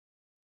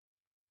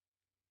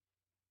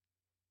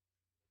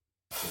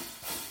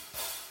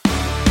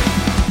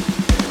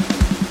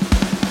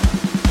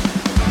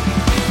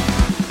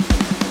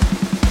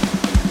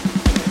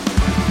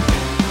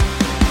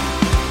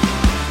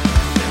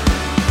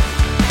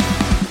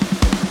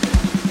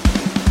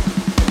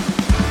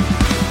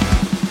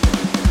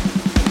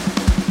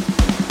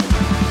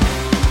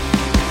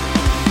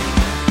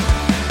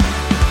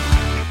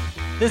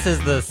This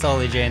is the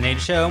Sully J and Nate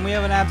Show, and we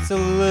have an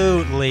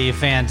absolutely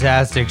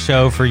fantastic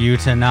show for you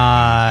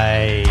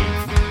tonight.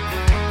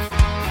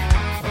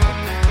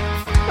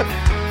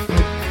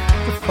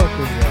 What the fuck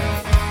was that?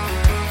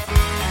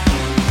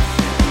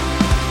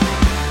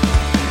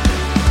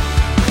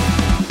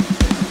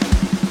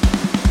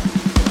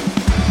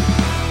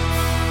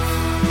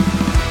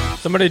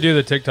 Somebody do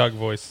the TikTok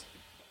voice.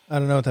 I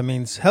don't know what that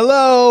means.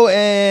 Hello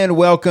and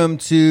welcome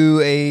to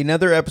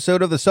another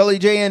episode of the Sully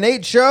J and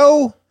Nate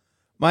Show.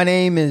 My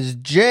name is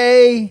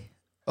Jay.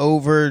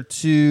 Over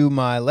to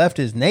my left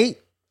is Nate.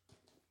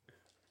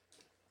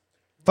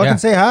 Fucking Yeah.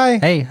 say hi.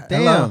 Hey,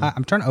 Damn. hello.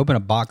 I'm trying to open a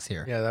box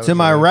here. Yeah, that was To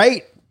my weird.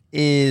 right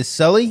is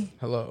Sully.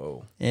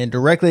 Hello. And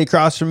directly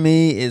across from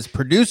me is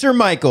producer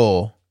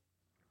Michael.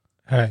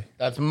 Hey.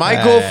 That's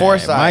Michael Hey,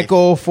 Forsyth.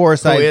 Michael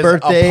Forsyth. who is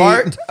Birthday. a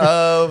part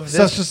of this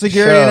Social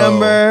security show.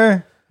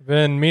 number.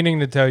 Been meaning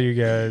to tell you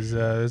guys,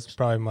 this is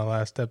probably my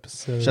last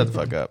episode. Shut the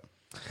fuck up.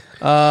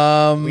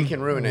 We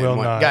can ruin it. In Will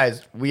one. not.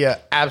 Guys, we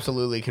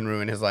absolutely can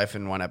ruin his life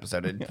in one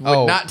episode. It would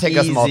Oh, not take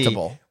us easy.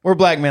 multiple. We're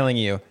blackmailing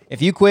you.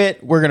 If you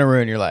quit, we're going to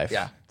ruin your life.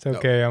 Yeah. It's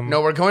okay. No,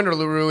 we're going to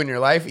ruin your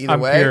life either I'm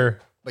way, pure.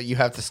 but you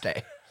have to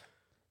stay.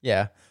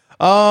 Yeah.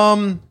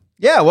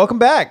 Yeah, welcome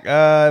back.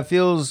 It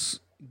feels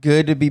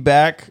good to be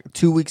back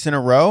 2 weeks in a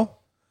row.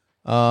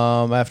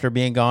 After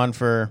being gone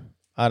for,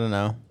 I don't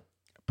know,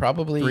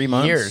 Probably 3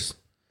 months. years.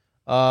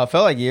 Felt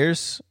like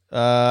years.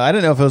 I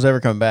didn't know if it was ever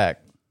coming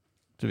back,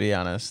 to be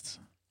honest.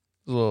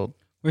 It was a little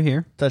We're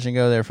here. touch and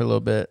go there for a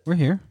little bit. We're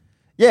here.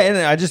 Yeah, and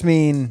I just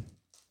mean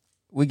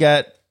I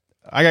got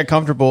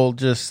comfortable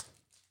just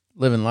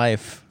living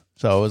life.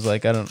 So I was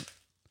like, I don't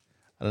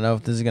know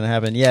if this is gonna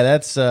happen. Yeah,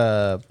 that's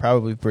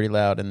probably pretty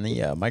loud in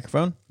the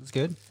microphone. That's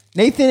good.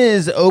 Nathan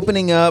is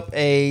opening up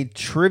a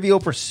Trivial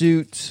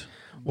Pursuit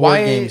board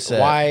game set.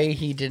 Why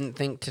he didn't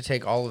think to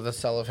take all of the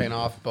cellophane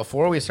off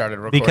before we started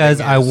recording? Because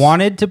I is-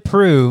 wanted to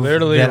prove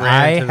Literally that ran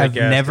I to the have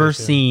gas never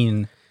station.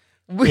 seen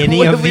We any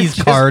would've of these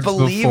just cards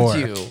believed before.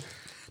 You.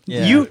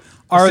 Yeah. You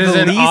are This is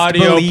the an least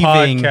audio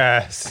believing.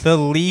 podcast. The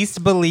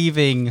least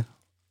believing.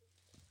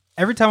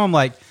 Every time I'm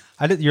like,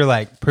 you're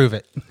like, prove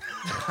it.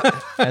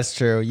 That's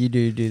true. You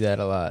do that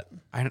a lot.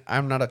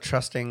 I'm not a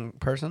trusting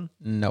person.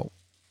 No.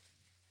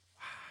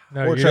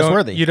 No, Or you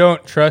trustworthy. you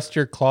don't trust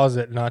your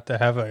closet not to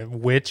have a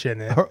witch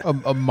in it.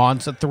 A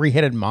monster,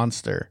 three-headed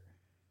monster.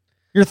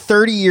 You're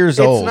 30 years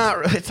It's old.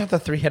 not the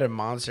three-headed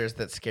monsters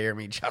that scare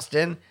me,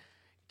 Justin.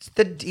 It's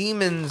the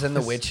demons and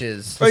the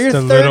witches. Bro, you're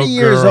the 30 little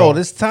years girl. old.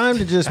 It's time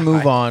to just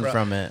move on Bro.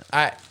 from it.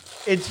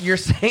 You're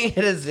saying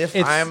it as if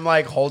It's- I'm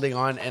like holding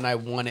on and I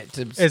want it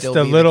to It's still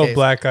the be little case.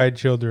 black-eyed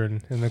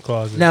children in the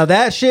closet. Now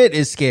that shit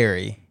is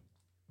scary.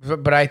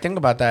 But I think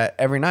about that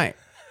every night.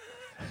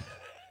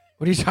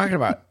 What are you talking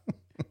about?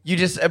 You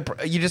just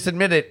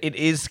admitted it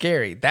is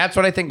scary. That's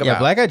what I think Yeah, about.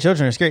 black-eyed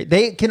children are scary.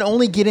 They can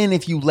only get in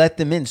if you let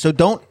them in. So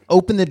don't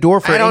open the door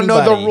for I don't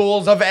anybody. know the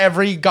rules of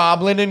every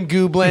goblin and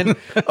goblin.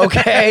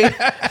 Okay,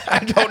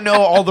 I don't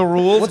know all the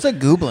rules. What's a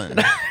goblin?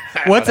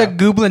 What's a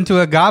goblin to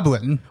a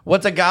goblin?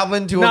 What's a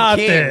goblin to a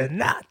king?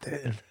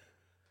 Nothing.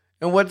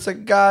 And what's a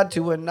god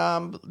to a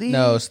non-believer?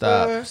 No,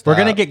 stop. We're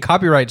going to get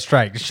copyright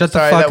strike. Shut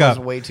Sorry, the fuck that up.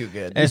 was way too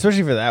good. And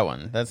especially for that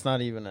one. That's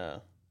not even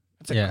a...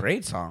 It's a Yeah.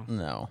 great song.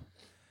 No.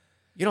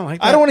 You don't like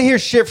that? I don't want to hear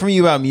shit from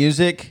you about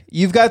music.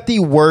 You've got the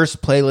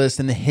worst playlist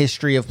in the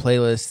history of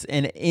playlists.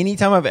 And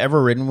anytime I've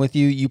ever ridden with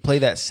you, you play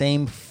that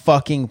same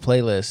fucking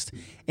playlist.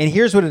 And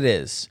here's what it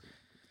is.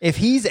 If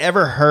he's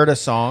ever heard a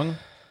song,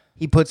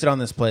 he puts it on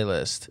this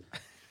playlist.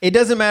 It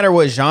doesn't matter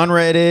what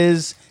genre it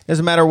is. It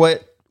doesn't matter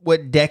what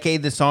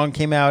decade the song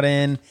came out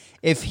in.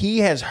 If he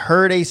has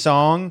heard a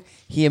song,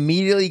 he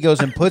immediately goes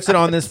and puts it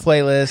on this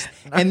playlist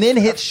and then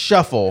hits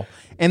shuffle.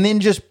 And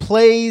then just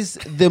plays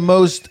the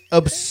most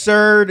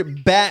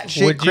absurd,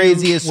 batshit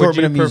crazy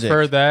assortment of Would you music.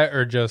 prefer that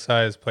or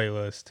Josiah's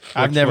playlist?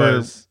 I've which never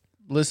was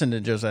listened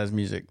to Josiah's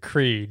music.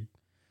 Creed.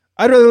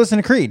 I'd rather listen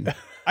to Creed.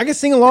 I can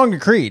sing along to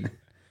Creed.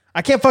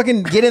 I can't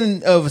fucking get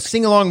in a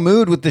sing along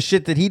mood with the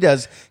shit that he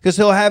does because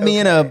he'll have me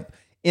in a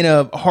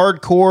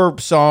hardcore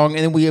song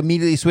and then we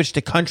immediately switch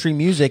to country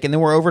music and then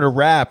we're over to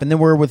rap and then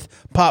we're with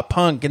pop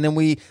punk and then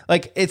we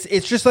like it's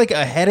just like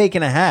a headache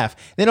and a half.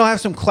 Then I'll have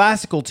some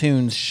classical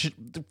tunes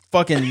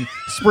fucking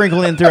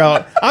sprinkled in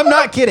throughout. I'm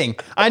not kidding.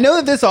 I know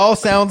that this all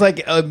sounds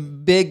like a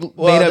big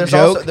made up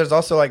joke. There's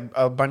also like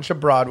a bunch of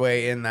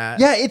Broadway in that.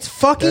 Yeah, it's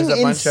fucking There's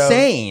a bunch of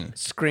insane.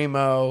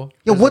 Screamo.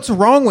 Yo, what's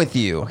wrong with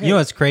you? You know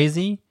what's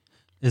crazy?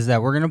 Is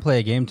that we're going to play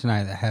a game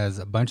tonight that has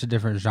a bunch of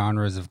different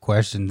genres of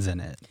questions in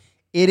it.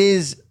 It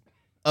is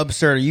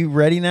absurd. Are you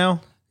ready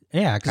now?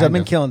 Yeah, Because I've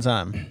been killing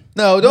time.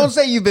 No, don't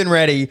say you've been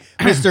ready,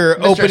 Mr. Mr.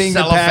 Opening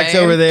the packs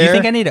Cellophane. over Do there. you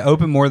think I need to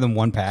open more than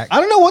one pack? I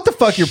don't know what the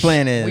fuck your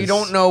plan is. We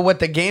don't know what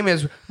the game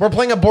is. We're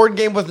playing a board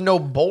game with no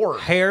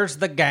board. Here's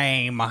the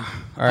game. All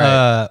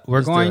right, we're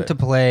let's do going it. to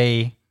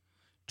play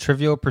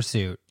Trivial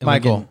Pursuit. And we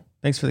Michael, can-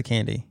 thanks for the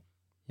candy.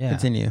 yeah.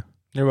 Continue.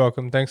 You're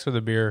welcome. Thanks for the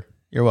beer.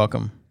 You're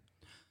welcome.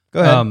 Go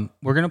ahead.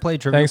 We're going to play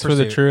Trivial Thanks Pursuit.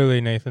 for the truly,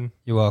 Nathan.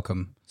 You're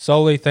welcome.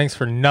 Sully, thanks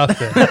for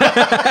nothing. That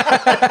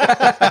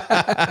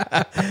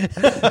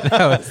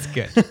was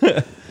good.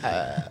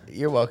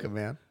 You're welcome,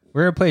 man.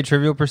 We're gonna play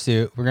Trivial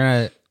Pursuit. We're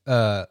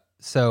gonna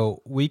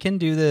so we can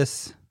do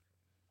this.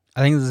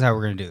 I think this is how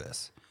we're gonna do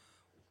this.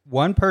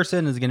 One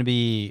person is gonna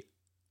be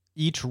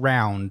each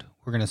round.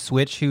 We're gonna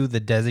switch who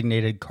the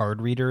designated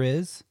card reader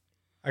is.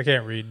 I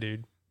can't read,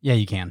 dude. Yeah,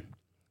 you can.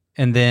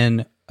 And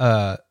then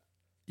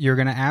you're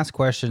gonna ask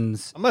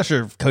questions. I'm not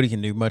sure if Cody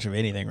can do much of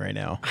anything right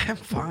now. I'm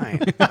fine.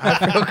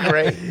 I feel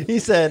great. He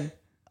said,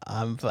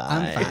 I'm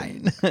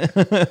fine.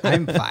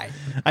 I'm fine.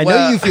 I know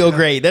Well- you feel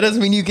great. That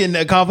doesn't mean you can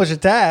accomplish a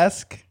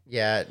task.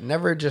 Yeah,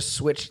 never just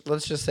switch.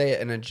 Let's just say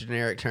it in a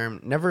generic term.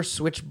 Never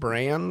switch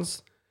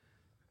brands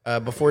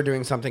before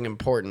doing something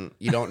important.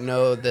 You don't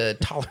know the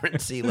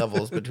tolerancy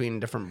levels between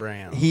different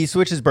brands. He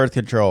switches birth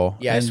control.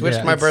 Yeah, I And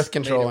switched my it's birth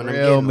control and made I'm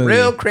it real getting moody.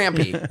 real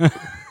crampy.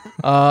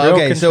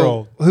 Okay,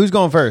 controlled. so who's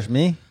going first?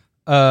 Me?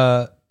 Do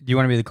you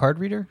want to be the card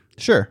reader?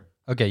 Sure.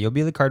 Okay, you'll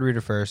be the card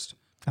reader first.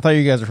 I thought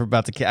you guys were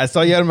about to kiss. I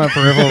saw you out of my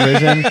peripheral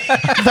vision.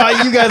 I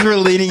thought you guys were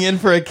leaning in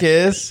for a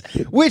kiss,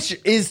 which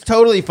is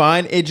totally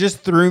fine. It just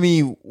threw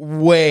me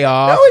way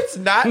off. No, it's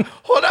not.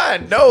 Hold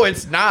on. No,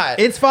 it's not.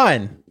 It's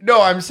fine.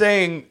 No, I'm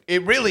saying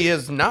it really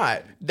is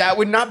not. That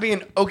would not be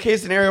an okay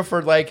scenario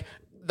for like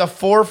the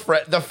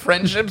the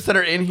friendships that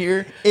are in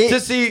here to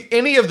see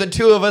any of the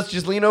two of us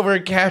just lean over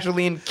and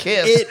casually and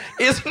kiss. It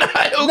is not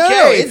okay.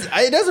 No,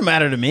 it doesn't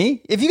matter to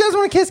me. If you guys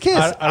want to kiss, kiss.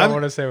 I don't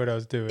want to say what I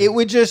was doing. It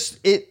would just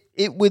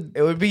it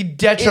would be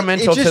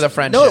detrimental just, to the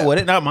friendship. No, it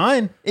wouldn't. Not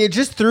mine. It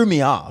just threw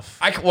me off.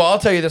 Well, I'll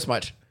tell you this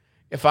much.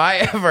 If I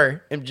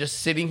ever am just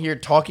sitting here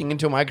talking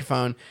into a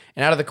microphone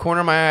and out of the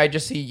corner of my eye I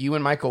just see you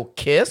and Michael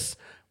kiss,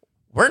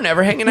 we're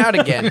never hanging out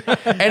again.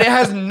 And it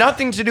has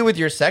nothing to do with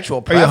your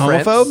sexual preference. Are you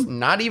a homophobe?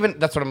 Not even,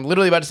 that's what I'm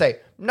literally about to say.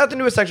 Nothing to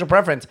do with sexual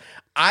preference.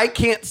 I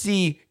can't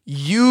see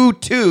you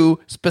two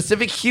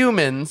specific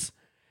humans.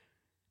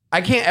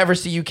 I can't ever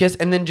see you kiss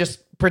and then just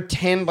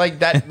pretend like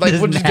that like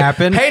Doesn't would just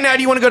happen. Hey, now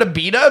do you want to go to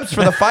B-dubs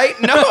for the fight?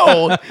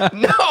 No.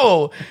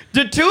 No.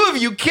 The two of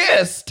you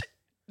kissed.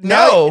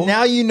 No.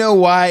 Now you know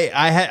why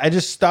I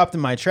just stopped in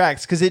my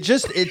tracks because it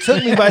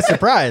took me by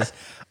surprise.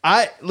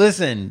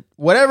 Listen,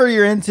 whatever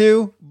you're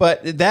into,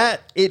 but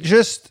it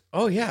just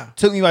Oh yeah.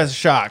 took me by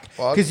shock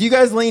because you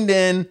guys leaned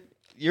in,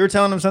 you were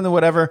telling them something,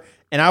 whatever,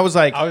 and I was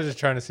like, I was just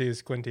trying to see his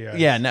squinty eyes.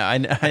 yeah, no, I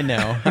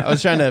know, I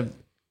was trying to,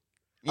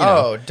 you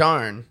know, Oh,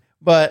 darn.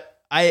 but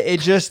I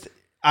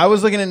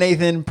was looking at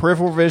Nathan,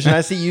 peripheral vision. I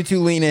see you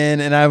two lean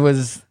in, and I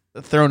was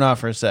thrown off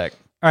for a sec.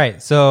 All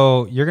right,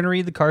 so you're going to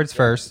read the cards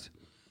first.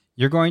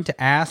 You're going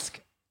to ask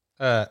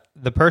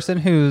the person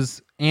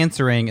who's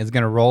answering is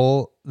going to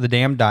roll the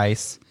damn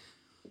dice.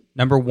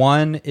 Number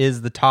 1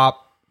 is the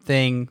top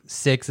thing.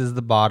 6 is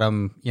the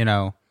bottom.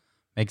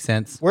 Makes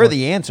sense. Where are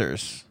the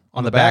answers?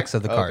 On the backs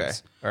of the Okay.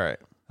 cards. All right.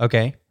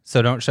 Okay,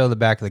 so don't show the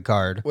back of the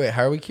card. Wait,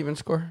 how are we keeping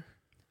score?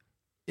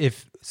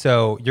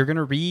 So you're going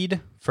to read,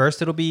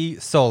 first it'll be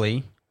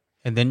Sully,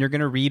 and then you're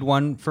going to read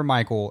one for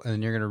Michael, and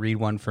then you're going to read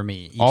one for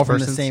me. All from the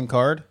person's- same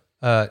card?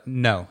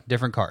 No,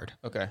 different card.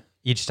 Okay.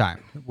 Each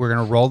time. We're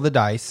going to roll the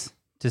dice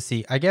to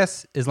see. I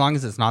guess as long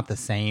as it's not the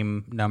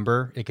same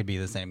number, it could be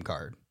the same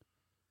card.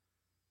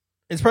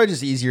 It's probably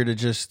just easier to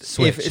just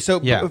Switch.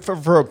 Yeah.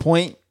 For a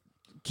point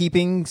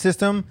keeping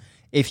system,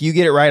 if you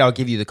get it right, I'll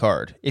give you the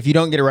card. If you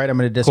don't get it right, I'm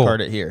going to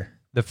discard it here.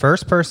 The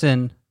first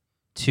person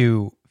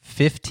to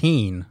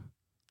 15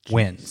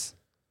 wins.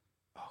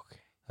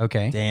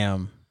 Okay.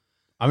 Damn.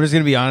 I'm just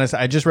going to be honest.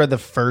 I just read the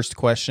first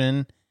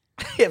question,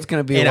 It's going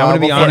to be and a I'm while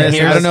going to be before honest.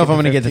 it I don't know if I'm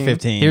going to gets get to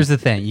 15. Here's the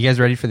thing. You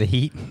guys ready for the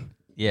heat?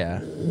 yeah.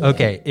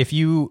 Okay. If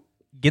you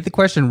get the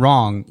question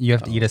wrong, you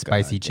have to eat a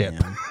spicy chip.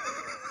 Damn.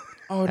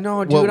 Oh,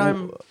 no,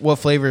 dude, What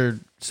flavor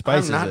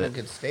spice I'm not in is a it?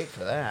 good state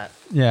for that.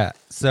 Yeah.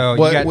 So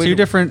What- you got wait- two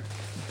different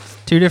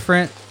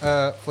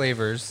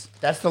flavors.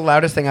 That's the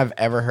loudest thing I've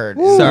ever heard.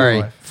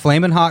 Sorry.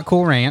 Flamin' Hot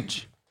Cool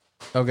Ranch.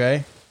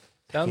 Okay.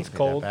 Sounds Can't be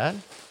cold. that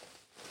bad.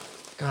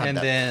 God, And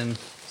that- then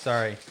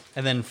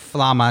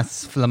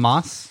Flamas.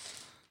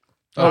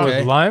 Oh, Okay.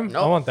 with lime?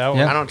 Nope. I want that one.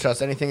 Yeah. I don't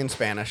trust anything in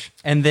Spanish.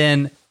 And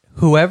then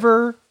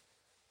whoever,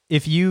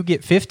 if you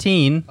get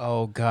 15,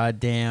 Oh, god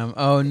damn.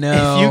 Oh,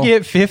 no. if you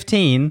get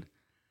 15,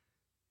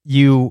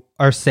 you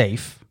are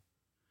safe.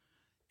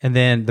 And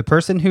then the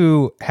person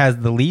who has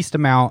the least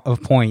amount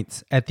of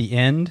points at the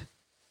end,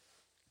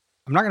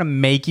 I'm not going to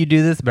make you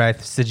do this, but I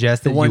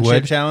suggest that the one you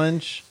chip would.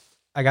 challenge.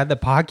 I got the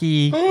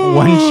Pocky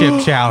one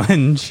chip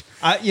challenge.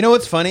 You know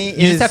what's funny?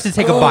 You just have to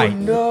take a bite.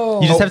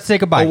 no. You just have to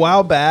take a bite. A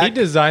while He back.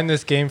 designed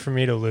this game for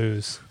me to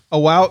lose. A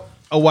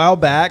while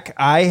back,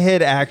 I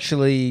had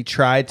actually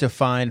tried to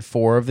find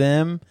 4 of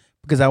them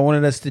because I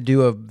wanted us to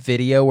do a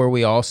video where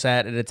we all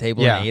sat at a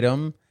table Yeah. and ate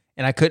them,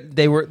 and I couldn't.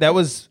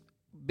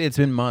 It's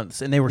been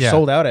months, and they were Yeah.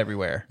 sold out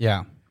everywhere.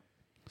 Yeah.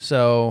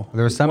 So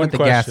There was some One at the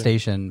gas question.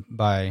 station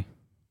by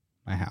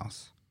my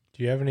house.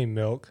 Do you have any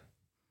milk?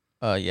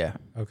 yeah.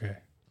 Okay.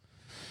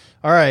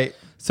 All right,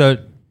 So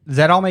does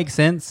that all make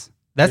sense?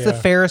 That's the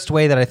Yeah. fairest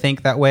way that I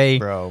think that way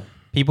bro.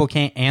 people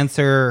can't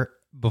answer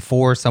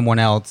before someone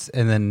else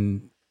and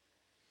then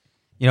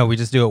we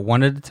just do it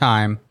one at a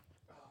time.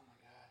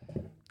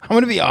 I'm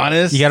going to be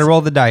honest. You got to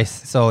roll the dice,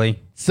 Sully.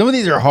 Some of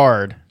these are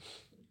hard.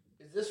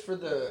 Is this for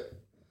the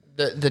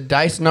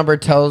dice number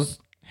tells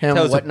him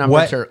Tells what him number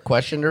what- to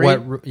question to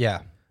read?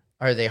 Yeah.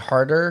 Are they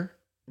harder?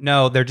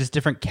 No, they're just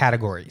different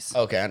categories.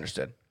 Okay,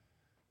 understood.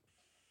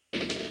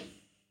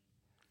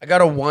 I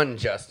got a 1,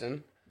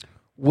 Justin.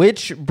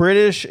 Which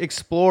British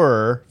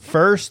explorer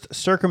first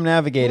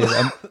circumnavigated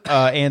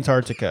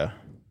Antarctica?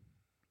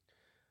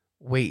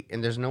 Wait,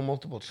 and there's no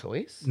multiple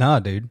choice? No,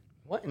 dude.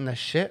 What in the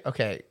shit?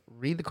 Okay,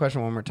 read the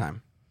question one more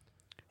time.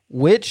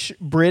 Which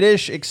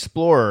British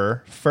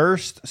explorer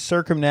first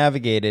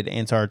circumnavigated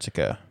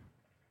Antarctica?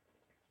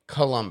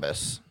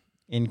 Columbus.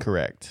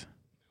 Incorrect.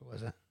 Who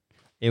was it?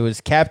 It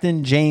was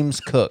Captain James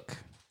Cook.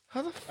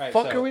 How the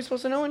fuck are we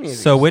supposed to know any of these?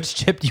 So which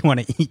chip do you want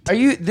to eat? Are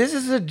you? This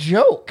is a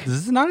joke. This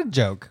is not a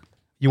joke.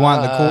 You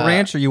want the Cool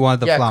Ranch or you want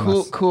the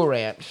Flamas? cool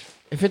Ranch.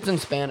 If it's in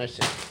Spanish,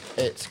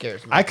 it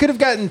scares me. I could have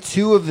gotten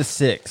 2 of the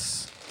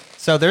 6.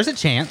 So there's a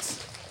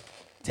chance.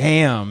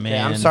 Damn, man.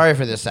 Yeah, I'm sorry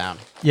for this sound.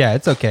 Yeah,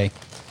 it's okay.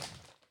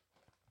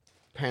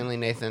 Apparently,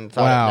 Nathan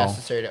thought Wow. it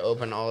necessary to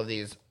open all of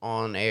these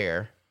on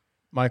air.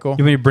 Michael?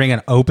 You want me to bring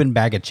an open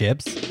bag of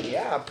chips?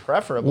 Yeah,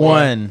 preferably.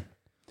 1.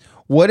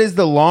 What is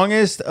the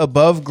longest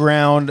above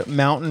ground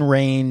mountain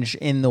range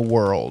in the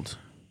world?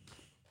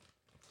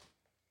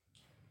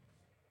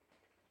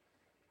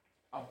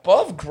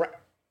 Above ground.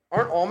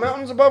 Aren't all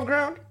mountains above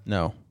ground?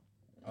 No.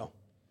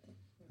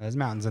 There's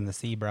mountains in the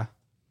sea, bruh.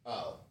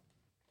 Oh.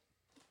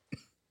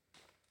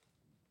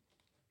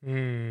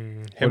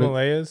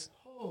 Himalayas.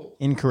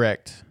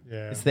 Incorrect.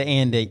 Yeah. It's the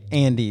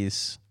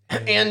Andes.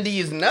 And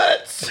these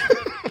nuts.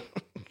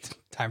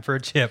 Time for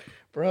a chip.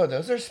 Bro,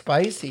 those are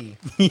spicy.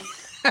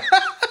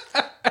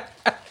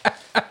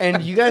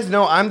 And you guys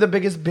know I'm the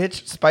biggest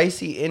bitch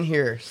spicy in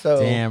here. So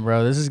Damn,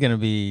 bro. This is going to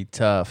be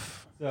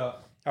tough. Are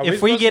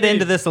If we supposed get to be-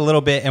 into this a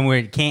little bit and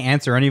we can't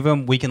answer any of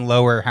them, we can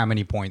lower how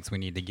many points we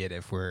need to get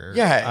if we're...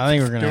 yeah, I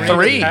think we're going do we to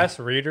need to 3. pass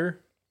reader?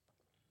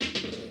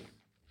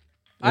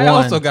 I One.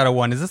 also got a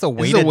 1. Is this a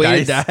This is weighted, a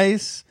weighted dice?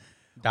 dice.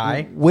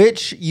 Die?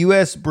 Which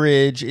U.S.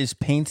 bridge is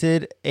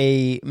painted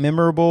a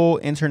memorable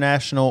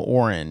international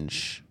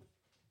orange?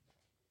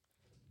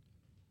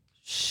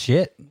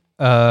 Shit.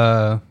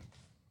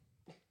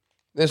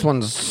 This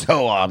one's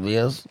so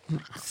obvious.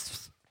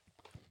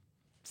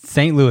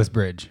 St. Louis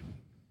Bridge.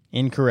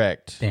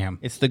 Incorrect. Damn.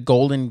 It's the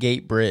Golden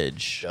Gate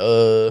Bridge,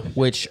 Uh,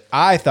 which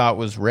I thought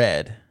was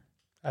red,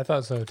 I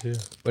thought so too.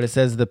 but it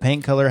says the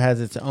paint color has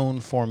its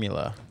own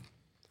formula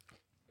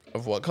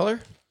of what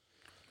color?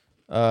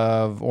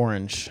 of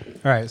orange.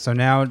 All right, so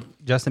now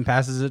Justin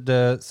passes it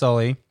to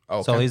Sully.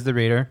 Okay. Sully's the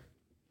reader.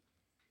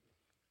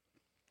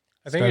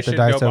 I think Start it the should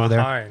dice go over there.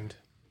 behind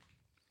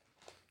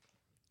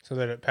so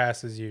that it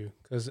passes you,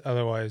 because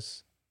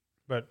otherwise,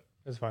 but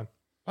it's fine.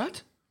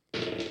 What?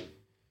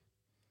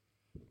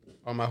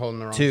 Oh, am I holding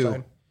the wrong 2.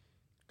 side?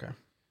 Okay.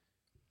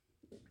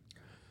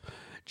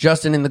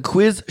 Justin, in the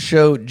quiz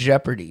show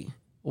Jeopardy,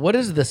 what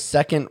is the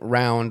second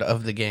round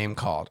of the game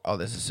called? Oh,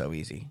 this is so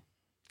easy.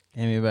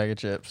 Hand me a bag of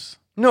chips.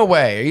 No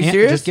way. Are you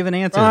serious? Just give an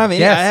answer. I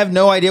yes. I have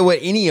no idea what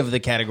any of the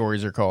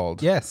categories are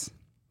called. Yes.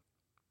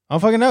 I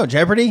don't fucking know.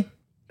 Jeopardy?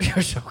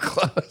 You're so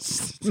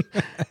close.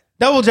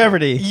 Double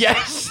Jeopardy.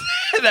 Yes,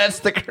 that's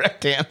the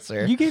correct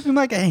answer. You gave him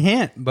like a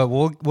hint, but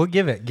we'll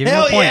give it. Give him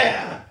Hell a point.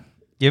 yeah!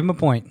 Give him a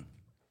point.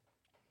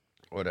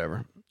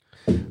 Whatever.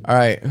 All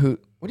right.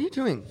 What are you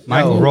doing?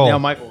 Michael, No, roll. Now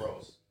Michael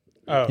rolls.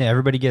 Oh, Yeah,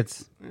 everybody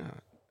gets.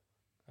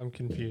 I'm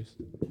confused.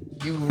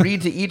 You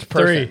read to each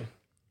person. 3.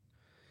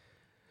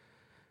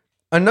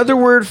 Another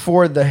word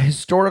for the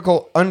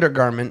historical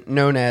undergarment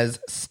known as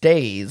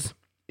stays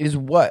is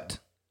what?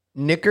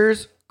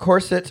 Knickers,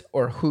 corset,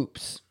 or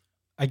hoops?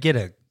 I get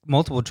a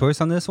multiple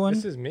choice on this one.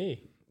 This is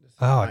me.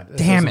 Oh, This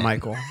damn is it.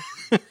 Michael.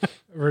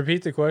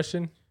 Repeat the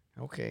question.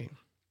 Okay.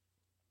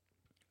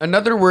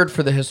 Another word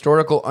for the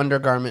historical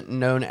undergarment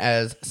known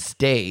as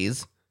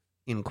stays,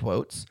 in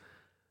quotes,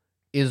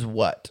 is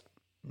what?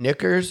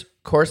 Knickers,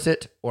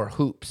 corset, or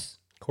hoops?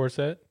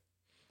 Corset.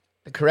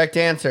 The correct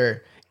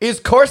answer is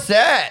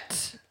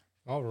corset.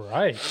 All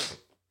right.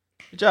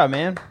 Good job,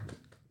 man.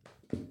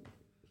 Can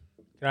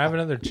I have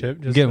another chip?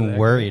 I'm Just getting for that?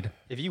 worried.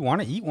 If you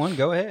want to eat one,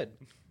 go ahead.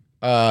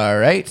 All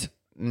right.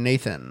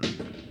 Nathan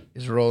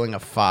is rolling a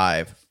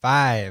 5.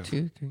 5.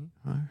 2, 3,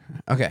 4.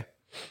 Okay.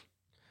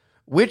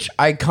 Which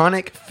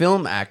iconic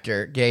film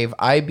actor gave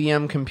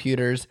IBM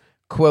computers,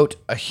 quote,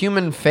 a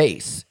human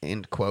face,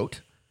 end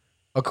quote,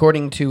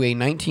 according to a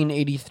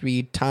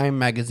 1983 Time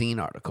magazine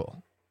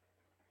article?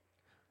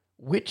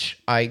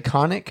 Which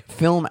iconic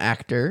film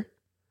actor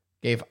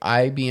gave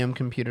IBM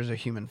computers a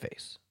human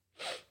face?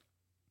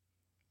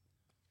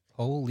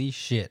 Holy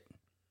shit.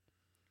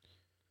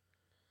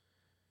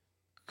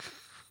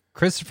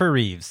 Christopher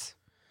Reeves.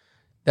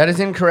 That is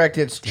incorrect.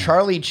 It's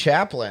Charlie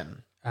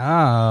Chaplin.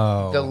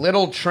 Oh. The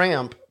Little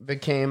Tramp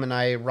became an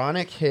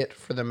ironic hit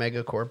for the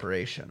mega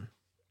corporation.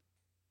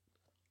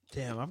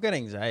 Damn, I've got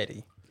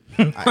anxiety.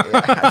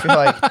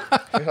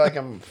 I feel like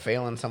I'm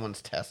failing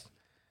someone's test.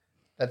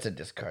 That's a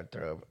discard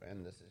throw,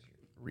 and this is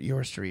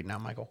yours to read now,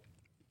 Michael.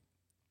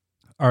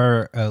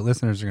 Our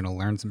listeners are going to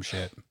learn some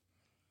shit.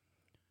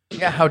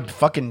 Yeah, how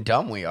fucking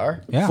dumb we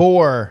are. Yeah.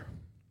 4.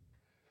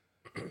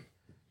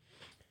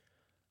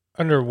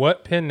 Under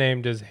what pen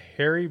name does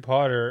Harry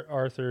Potter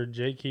Arthur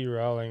J.K.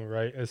 Rowling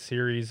write a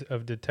series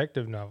of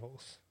detective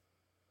novels?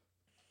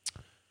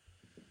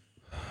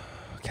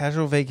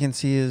 Casual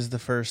Vacancy is the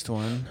first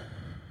one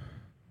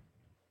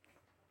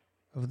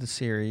of the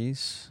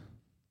series.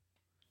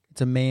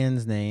 It's a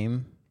man's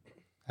name.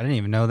 I didn't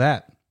even know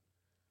that.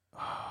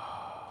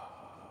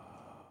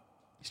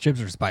 These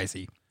chips are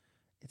spicy.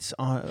 It's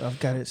on. I've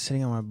got it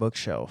sitting on my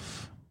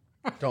bookshelf.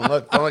 Don't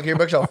look at your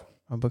bookshelf.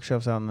 My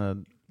bookshelf's out in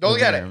the. Don't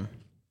look at it. room.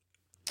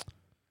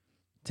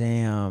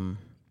 Damn.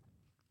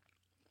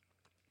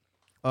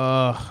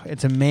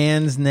 It's a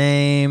man's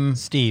name.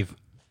 Steve.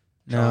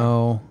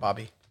 No,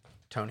 Bobby.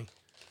 Tony.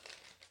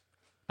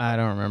 I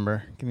don't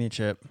remember. Give me a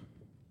chip.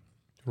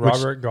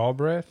 Robert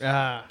Galbraith?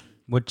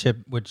 Which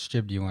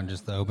chip do you want?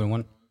 Just the open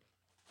one?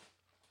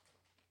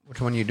 Which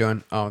one are you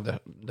doing? Oh,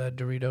 the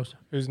Doritos.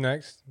 Who's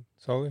next?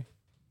 Sully?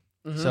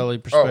 Sully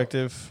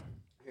perspective.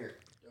 Here,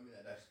 give me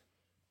that dice.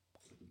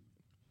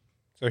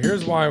 So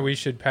here's why we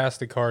should pass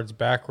the cards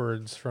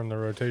backwards from the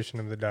rotation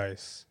of the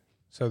dice.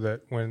 So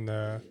that when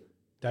the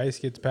dice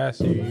gets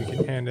past you, you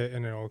can hand it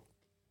and it'll...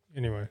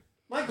 Anyway.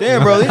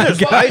 Damn, bro, these are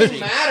Doesn't spicy.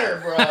 matter,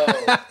 bro.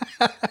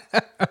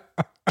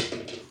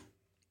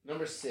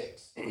 Number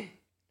 6.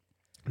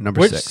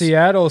 Which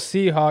Seattle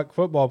Seahawk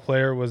football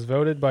player was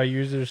voted by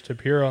users to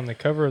appear on the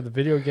cover of the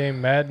video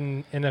game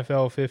Madden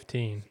NFL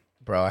 15?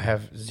 Bro, I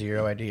have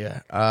zero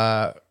idea.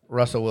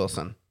 Russell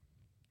Wilson.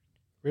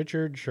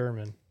 Richard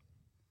Sherman.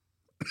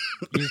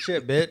 Eat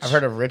shit, bitch. I've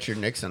heard of Richard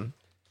Nixon.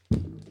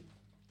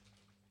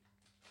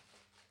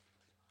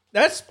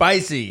 That's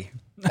spicy.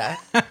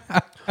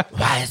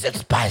 Why is it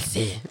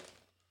spicy?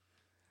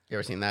 You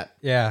ever seen that?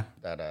 Yeah.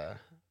 That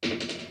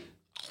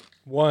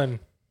 1.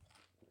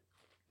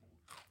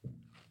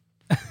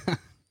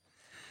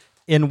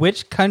 In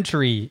which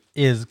country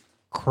is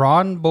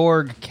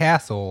Kronborg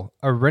Castle,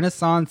 a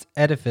Renaissance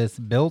edifice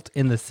built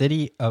in the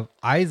city of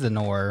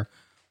Eisenhower,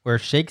 where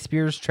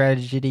Shakespeare's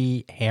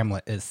tragedy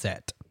Hamlet is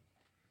set?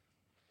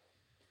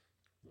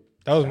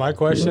 That was my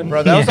question.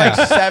 Bro, that was like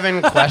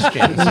 7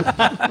 questions.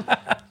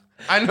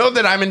 I know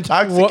that I'm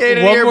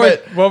intoxicated One here, more-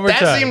 but one more that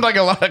time. seemed like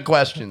a lot of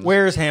questions.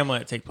 Where does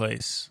Hamlet take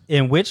place?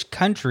 In which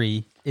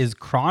country is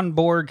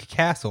Kronborg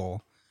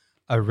Castle,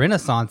 a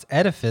Renaissance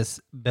edifice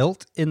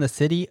built in the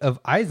city of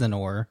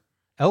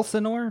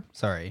Elsinore,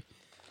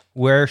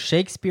 where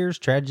Shakespeare's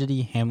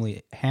tragedy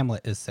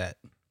Hamlet is set?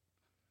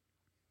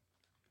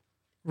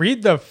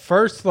 Read the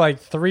first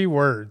 3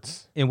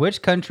 words. In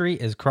which country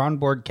is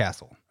Kronborg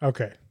Castle?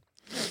 Okay.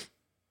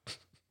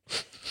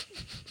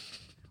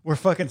 We're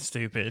fucking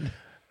stupid.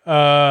 You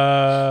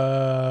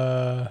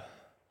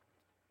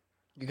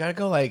gotta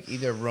go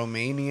either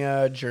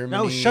Romania,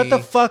 Germany. No, shut the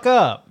fuck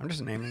up. I'm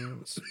just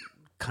naming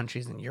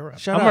countries in Europe.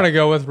 Shut I'm up. going to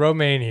go with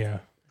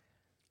Romania.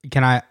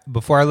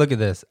 Before I look at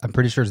this, I'm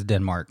pretty sure it's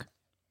Denmark.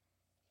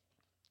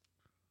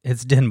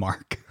 It's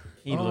Denmark.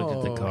 He looked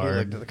at the He card.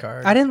 looked at the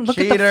card. I didn't look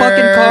at the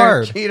fucking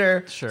card.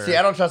 Cheater. Sure. See,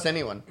 I don't trust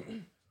anyone.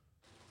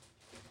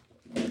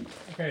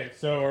 Okay,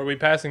 so are we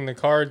passing the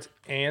cards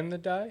and the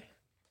die?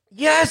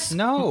 Yes.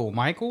 No,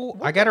 Michael.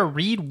 I got to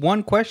read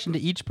one question to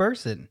each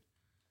person.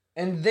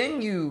 And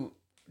then do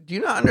you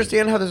not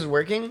understand how this is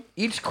working?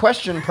 Each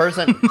question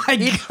person,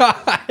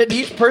 God.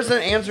 each person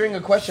answering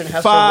a question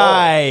has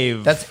 5. to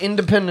roll. That's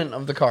independent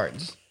of the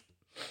cards.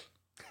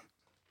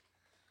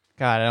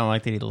 God, I don't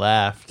like that he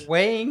laughed.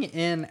 Weighing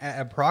in at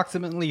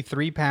approximately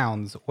 3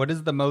 pounds, what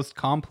is the most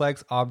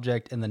complex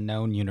object in the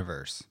known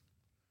universe?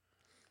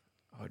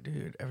 Oh,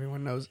 dude,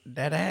 everyone knows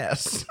that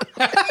ass.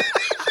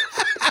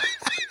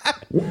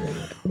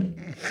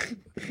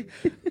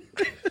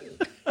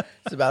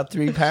 It's about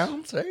 3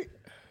 pounds, right?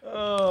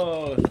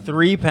 Oh,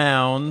 3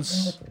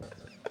 pounds.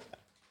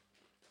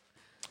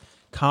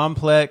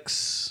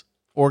 Complex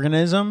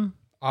organism?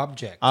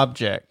 Object.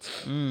 Object.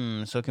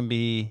 So it can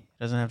be,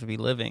 doesn't have to be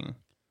living.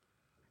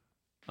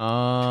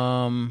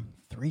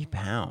 3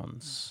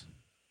 pounds.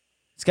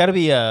 It's gotta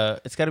be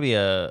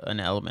an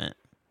element.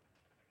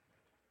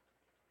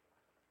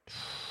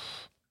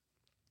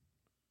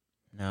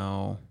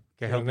 No.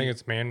 I don't think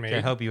it's man-made. Can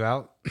I help you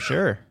out?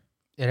 Sure.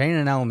 It ain't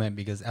an element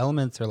because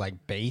elements are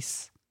like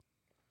base.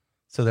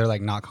 So they're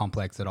not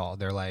complex at all.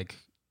 They're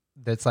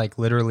that's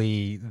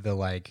literally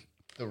the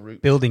The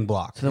root building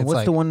block. So then It's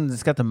what's the one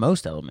that's got the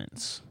most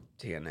elements?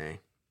 DNA.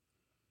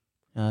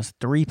 It's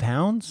 3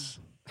 pounds?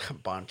 A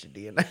bunch of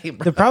DNA,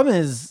 bro. The problem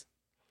is,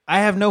 I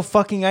have no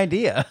fucking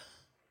idea.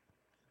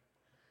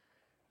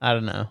 I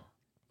don't know.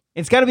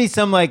 It's got to be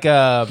some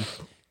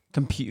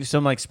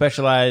some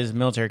specialized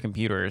military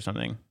computer or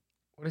something.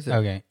 What is it?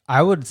 Okay.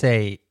 I would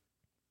say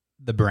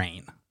the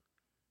brain.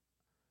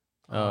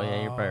 Oh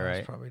yeah, you're probably That's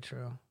right. probably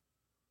true.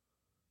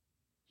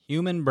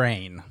 Human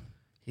brain.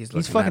 He's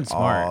fucking at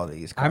smart. all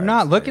these I'm cards,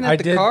 not looking dude. at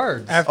the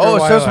cards. After a Oh,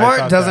 while, so I smart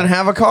thought doesn't that.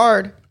 have a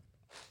card.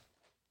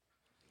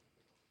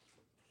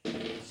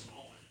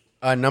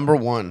 Number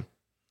 1.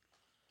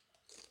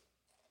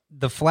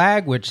 The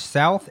flag which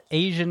South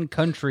Asian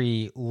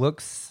country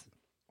looks...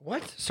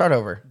 What? Start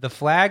over. The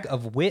flag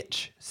of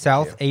which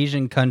South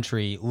Asian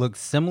country looks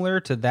similar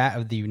to that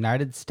of the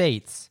United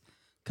States,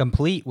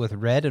 complete with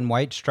red and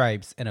white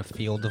stripes and a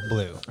field of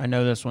blue? I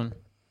know this one.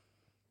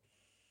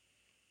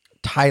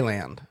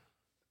 Thailand.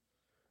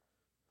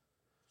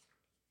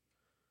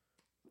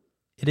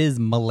 It is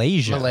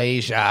Malaysia.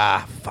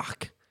 Malaysia.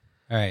 Fuck.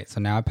 All right, so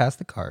now I pass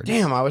the cards.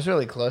 Damn, I was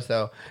really close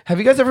though. Have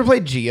you guys ever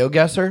played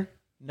GeoGuessr?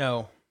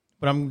 No,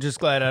 but I'm just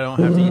glad I don't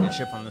have to eat a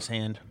chip on this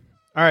hand.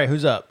 All right,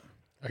 who's up?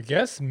 I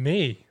guess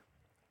me.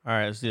 All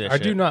right, let's do that I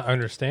shit. do not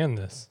understand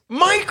this.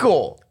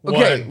 Michael.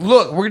 Okay, What?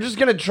 look, we're just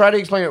gonna try to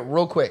explain it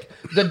real quick.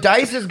 The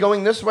dice is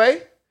going this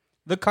way.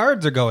 The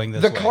cards are going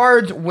this The way.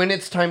 cards, when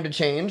it's time to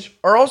change,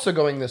 are also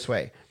going this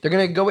way. They're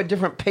gonna go at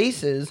different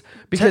paces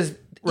because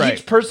Right.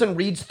 each person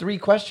reads 3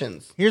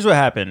 questions. Here's what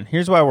happened.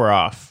 Here's why we're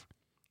off.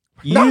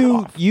 Not You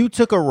off. you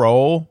took a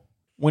roll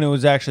when it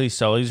was actually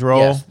Sully's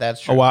roll. Yes,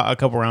 that's true. A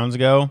couple rounds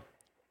ago,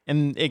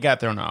 and it got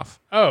thrown off.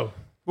 Oh,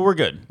 But we're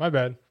good. my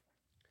bad.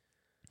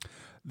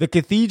 The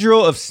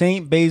Cathedral of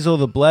Saint Basil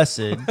the Blessed.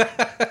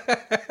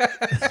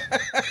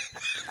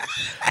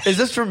 Is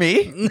this for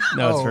me?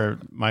 No, it's for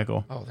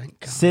Michael. Oh, thank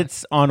God.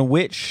 Sits on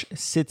which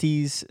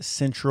city's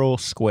central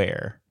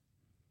square?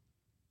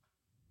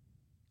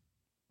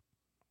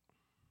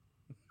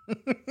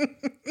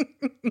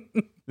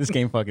 This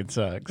game fucking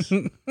sucks.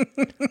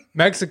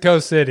 Mexico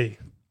City.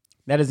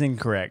 That is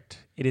incorrect.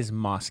 It is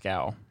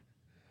Moscow.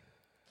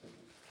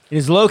 It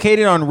is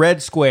located on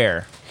Red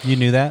Square. You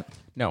knew that?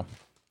 No,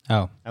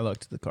 Oh. I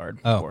looked at the card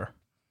Oh. before.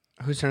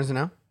 Whose turn is it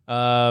now?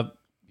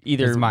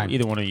 Either It's mine.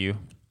 either one of you.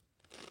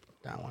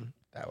 That one.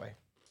 That way.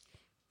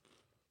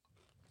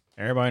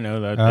 Everybody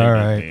know that. All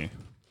right.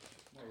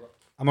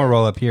 I'm going to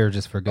roll up here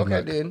just for good Okay,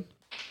 luck. dude.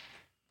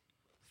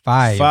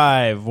 5.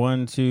 5.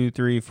 1, 2,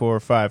 3, 4,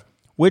 5.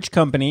 Which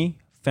company,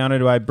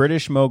 founded by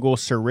British mogul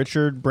Sir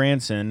Richard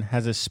Branson,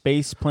 has a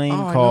space plane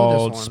Oh, I know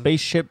called this one.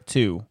 Spaceship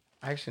Two?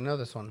 I actually know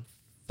this one.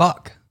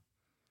 Fuck.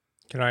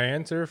 Can I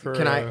answer for?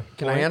 Can I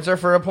point? answer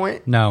for a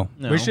point? No.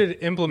 No. We should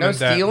implement No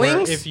that. Where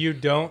stealings? if you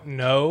don't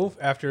know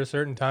after a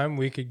certain time,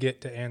 we could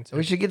get to answer.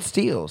 We should get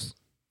steals.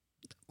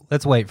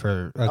 Let's wait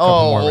for a couple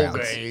more Oh, rounds.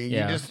 okay.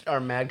 Yeah. You just are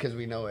mad because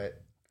we know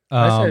it.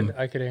 I said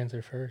I could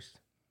answer first.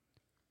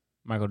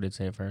 Michael did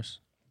say it first.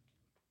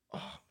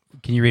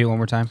 Can you read it one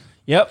more time?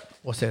 Yep.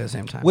 We'll say it at the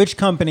same time. Which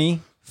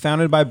company,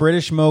 founded by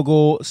British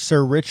mogul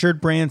Sir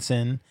Richard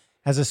Branson,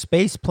 has a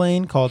space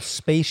plane called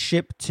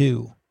Spaceship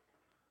Two?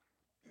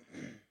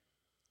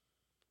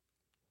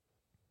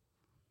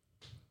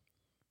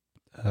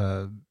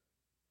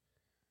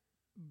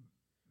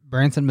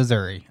 Branson,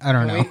 Missouri. I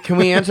don't know. Can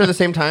we answer at the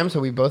same time so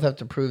we both have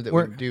to prove that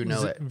we We're- do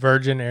know it?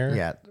 Virgin Air.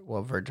 Yeah.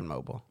 Well, Virgin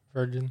Mobile.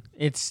 Virgin.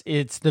 It's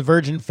the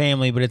Virgin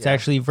family, but it's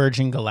actually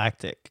Virgin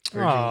Galactic.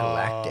 Virgin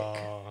Galactic.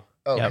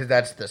 Oh, Yep. because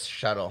that's the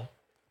shuttle.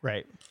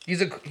 Right.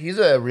 He's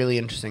a really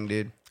interesting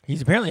dude.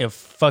 He's apparently a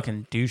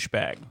fucking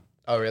douchebag.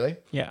 Oh, really?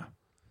 Yeah.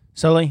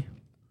 Sully?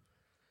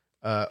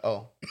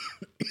 Oh.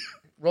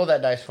 Roll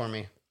that dice for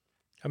me.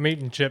 I'm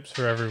eating chips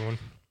for everyone.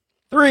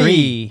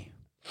 3.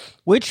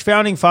 Which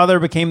founding father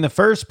became the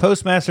first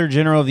Postmaster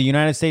General of the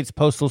United States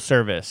Postal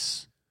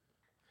Service?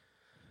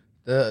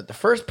 The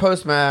first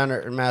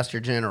Postmaster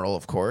General,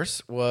 of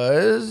course,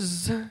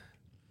 was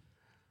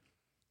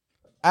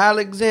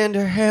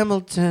Alexander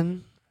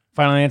Hamilton.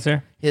 Final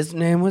answer? His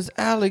name was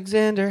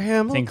Alexander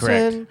Hamilton.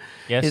 incorrect.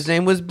 Yes. His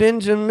name was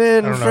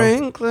Benjamin don't know.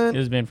 Franklin. It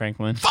was Ben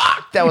Franklin.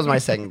 Fuck! That was my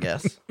second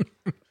guess.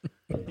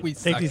 We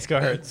Take suck. these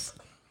cards.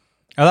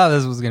 I thought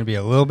this was going to be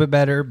a little bit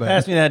better, but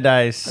Pass me that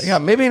dice. Yeah,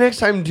 maybe next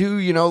time do,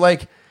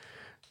 like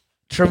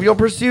Trivial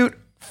Pursuit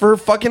for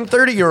fucking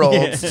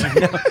 30-year-olds.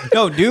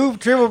 No, do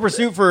Trivial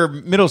Pursuit for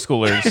middle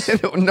schoolers.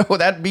 No,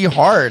 that'd be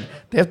hard.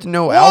 They have to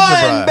know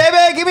algebra. One,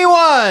 baby, give me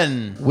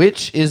one.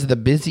 Which is the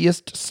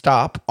busiest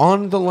stop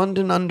on the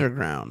London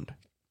Underground?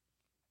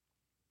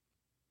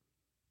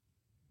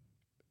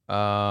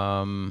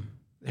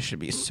 This should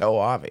be so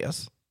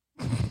obvious.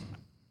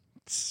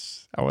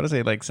 I want to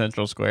say like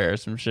Central Square or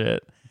some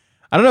shit.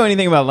 I don't know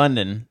anything about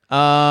London.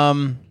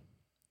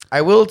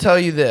 I will tell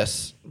you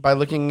this by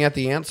looking at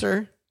the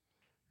answer.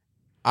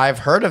 I've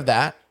heard of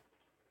that.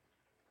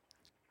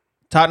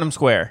 Tottenham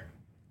Square.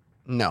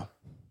 No.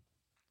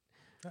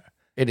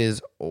 It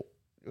is. Oh,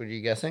 what are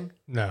you guessing?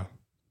 No,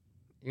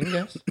 You can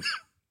guess.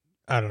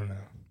 I don't know.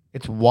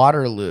 It's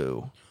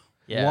Waterloo.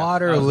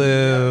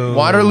 Waterloo.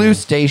 Waterloo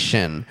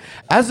Station.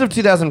 As of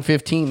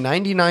 2015,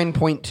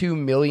 99.2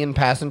 million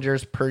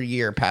passengers per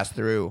year pass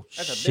through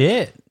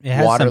Shit. It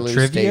has Waterloo some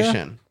trivia.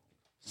 Station.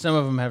 Some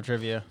of them have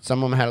trivia.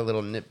 Some of them had a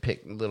little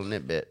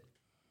nitbit,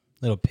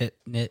 Little pit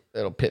knit.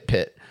 little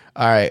pit.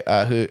 All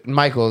right,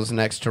 Michael's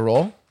next to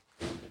roll.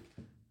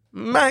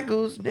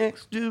 Michael's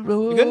next to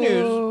roll. Good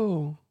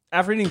news.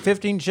 After eating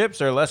 15 chips,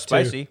 they're less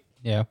spicy.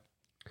 Yeah.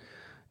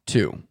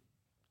 2.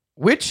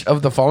 Which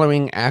of the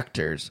following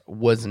actors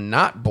was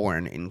not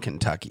born in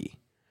Kentucky?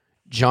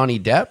 Johnny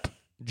Depp,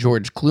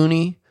 George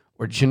Clooney,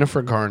 or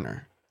Jennifer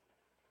Garner?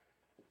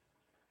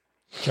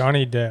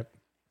 Johnny Depp.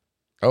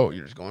 Oh,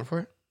 you're just going for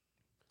it?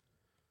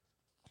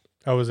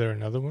 Oh, was there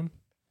another one?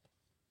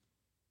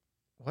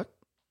 What?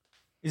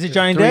 Is it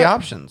Johnny Three Depp?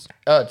 options.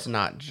 Oh, it's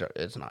not.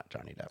 It's not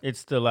Johnny Depp.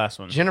 It's the last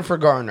one. Jennifer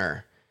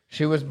Garner.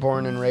 She was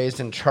born and raised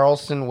in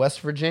Charleston, West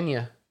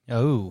Virginia.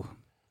 Oh.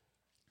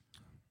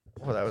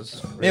 Oh, that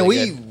was Man,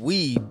 really good.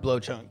 we blow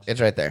chunks. It's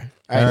right there.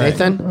 All right,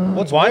 Nathan.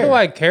 Why do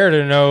I care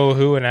to know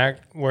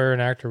where an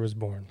actor was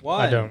born?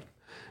 Why? I don't.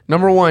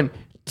 Number one,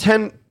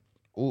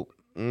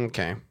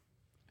 okay.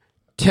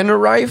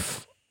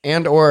 Tenerife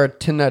and or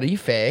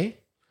Tenerife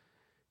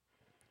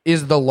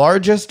is the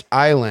largest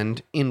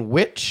island in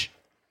which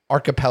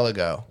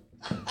archipelago?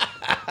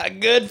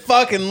 Good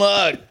fucking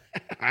luck.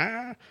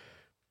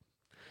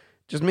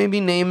 Just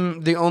maybe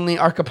name the only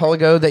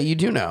archipelago that you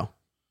do know.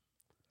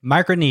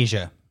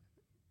 Micronesia.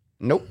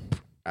 Nope.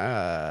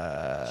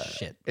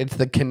 Shit. It's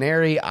the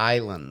Canary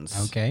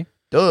Islands. Okay.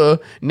 Duh.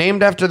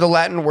 Named after the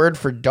Latin word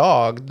for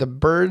dog, the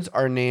birds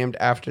are named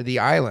after the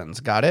islands.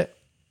 Got it?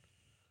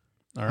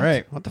 All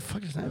right. What the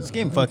fuck is This that?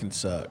 game fucking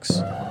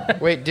sucks.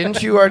 Wait,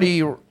 didn't you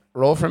already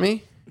roll for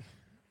me?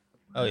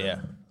 Oh, yeah.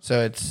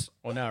 So it's,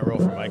 Well, now I roll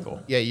for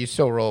Michael. yeah, you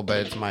still roll,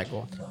 but it's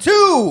Michael.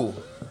 2!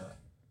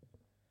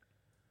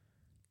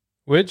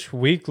 Which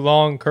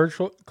week-long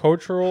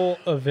cultural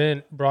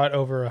event brought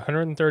over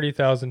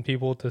 130,000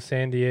 people to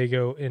San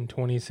Diego in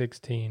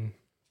 2016?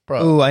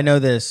 Bro, Ooh, I know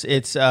this.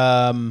 It's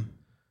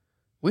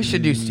we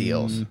should do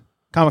steals.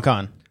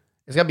 Comic-Con.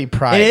 It's got to be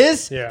Pride. It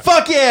is? Yeah.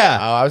 Fuck yeah!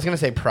 Oh, I was going to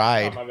say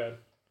Pride. my bad.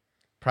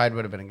 Pride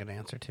would have been a good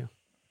answer, too.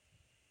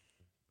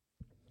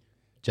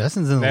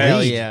 Justin's in the Hell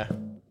lead. yeah.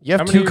 You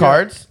have How many 2 you got?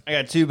 cards. I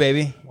got 2,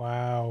 baby.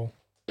 Wow.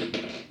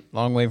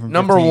 Long way from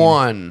Number 15.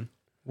 1.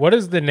 What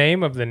is the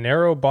name of the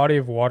narrow body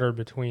of water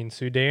between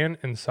Sudan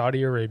and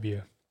Saudi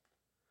Arabia?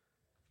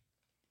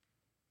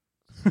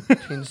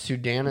 Between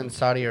Sudan and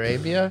Saudi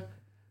Arabia.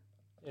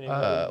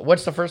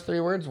 What's the first 3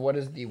 words? What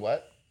is the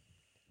what?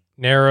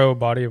 Narrow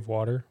body of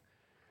water.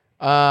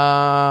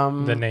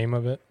 The name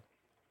of it.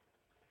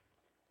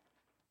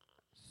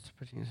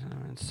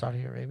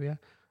 Saudi Arabia.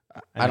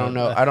 I don't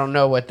know. I don't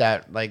know what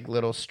that like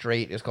little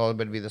strait is called,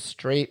 but it'd be the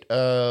Strait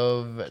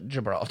of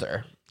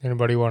Gibraltar.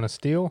 Anybody want to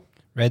steal?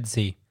 Red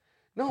Sea.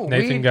 No,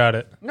 Nathan got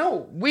it.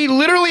 No, we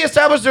literally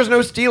established there's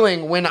no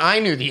stealing when I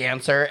knew the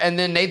answer, and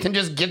then Nathan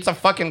just gets a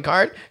fucking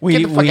card.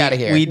 Get the fuck out of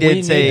here. We did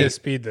We say... need to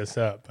speed this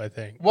up, I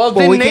think. well, Well,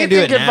 then we Nathan can't do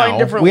it can now. find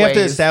different We ways. have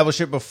to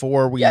establish it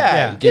before we...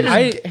 Yeah, get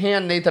just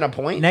hand Nathan a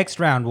point. Next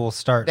round, we'll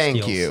start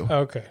Thank steals. you.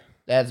 Okay.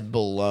 That's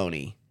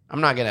baloney.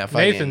 I'm not gonna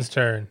fucking. Nathan's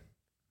turn.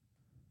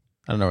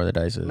 I don't know where the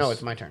dice is. No,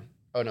 it's my turn.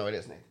 Oh no, it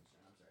is Nathan.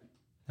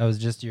 That was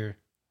just your...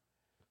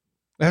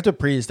 We have to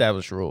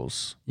pre-establish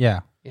rules.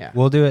 Yeah. Yeah.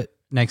 We'll do it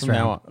next From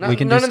now round. on. We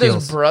can None do of this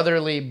steals.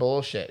 brotherly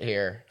bullshit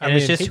here. And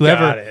it's just he whoever-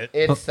 got it.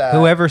 It's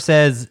Whoever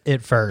says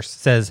it first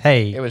says,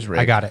 hey, It was I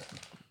rigged. got it.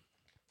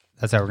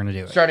 That's how we're going to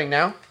do it. starting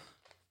now.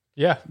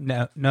 Yeah.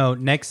 No,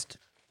 next,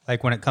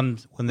 like when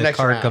the Next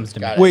card round. comes to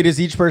Got me. it. Wait, does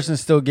each person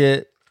still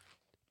get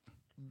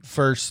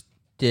first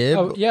dib?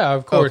 Oh, yeah,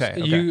 of course.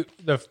 Okay, okay.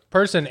 The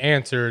person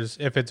answers.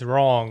 If it's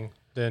wrong,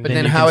 then But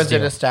then you how can is it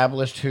steal.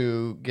 established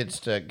who gets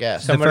to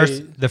guess? The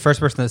somebody- first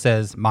person that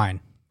says mine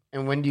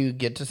And when do you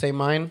get to say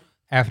mine?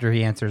 after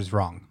he answers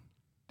wrong.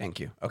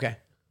 Thank you. Okay.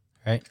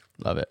 Right?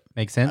 Love it.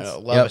 Makes I sense?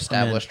 love Yep,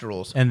 established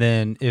rules. And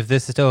then if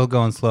this is still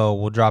going slow,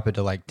 we'll drop it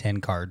to like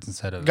 10 cards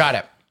instead of Got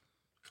it.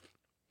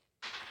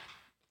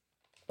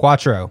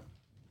 Quattro.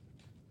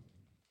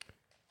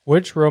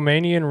 Which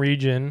Romanian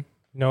region,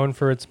 known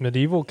for its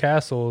medieval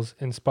castles,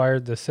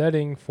 inspired the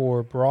setting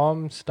for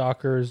Bram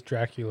Stoker's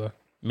Dracula?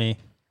 Me.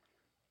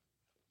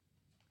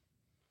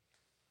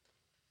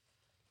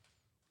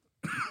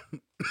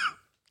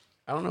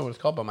 I don't know what it's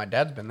called, but my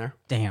dad's been there.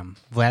 Damn.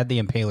 Vlad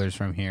the Impaler's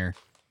from here.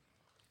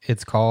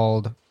 It's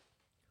called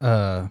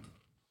fuck.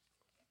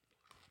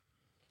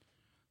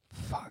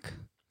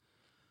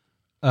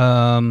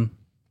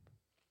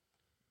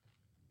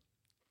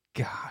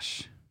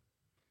 Gosh.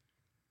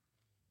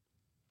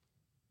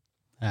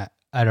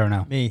 I don't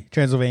know. Me.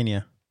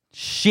 Transylvania.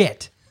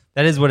 Shit.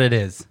 That is what it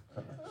is.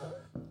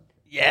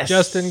 Yes.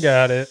 Justin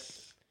got it.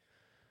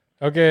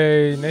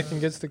 Okay, Nathan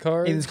gets the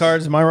card. Aiden's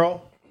cards. My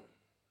roll.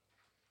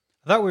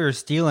 I thought we were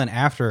stealing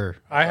after.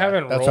 I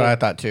haven't That's rolled. what I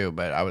thought too,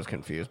 but I was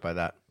confused by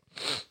that.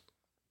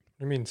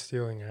 I mean,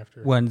 stealing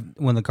after. when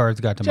the cards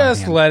got to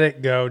Just my hand. let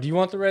it go. Do you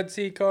want the Red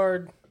Sea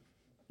card?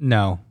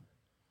 No.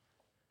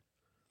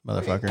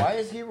 Motherfucker. Why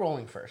is he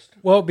rolling first?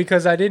 Well,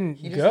 because I didn't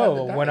just had go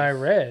the when I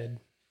dice. read.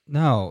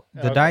 No.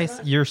 The Okay. dice,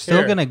 you're still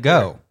Here. going to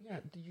go. Yeah,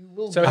 you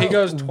will. So he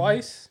goes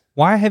twice.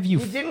 Why have you...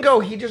 He didn't go.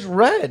 He just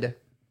read.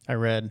 I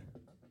read.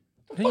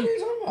 What are you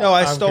talking about? No,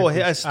 I I'm stole.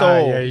 confused. I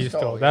stole. Yeah, you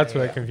stole. Stole, That's yeah,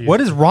 what yeah. confused.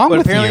 what is wrong But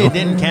with apparently you? it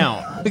didn't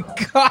count.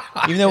 God.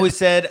 Even though we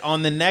said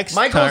on the next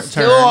Michael's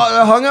turn. still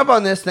hung up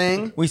on this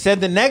thing. We said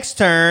the next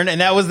turn,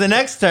 and that was the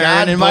next turn,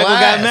 God and Michael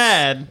got bless.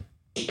 mad.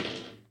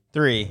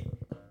 3.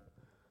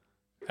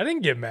 I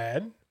didn't get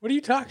mad. What are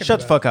you talking Shut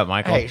the about? fuck up,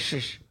 Michael. Hey,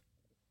 shush.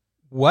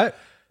 What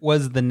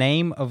was the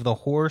name of the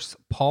horse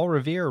Paul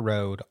Revere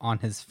rode on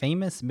his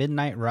famous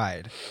midnight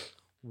ride?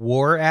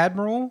 War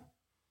Admiral,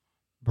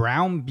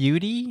 Brown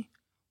Beauty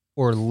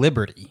or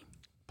Liberty?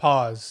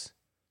 Pause.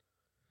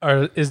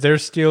 Is there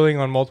stealing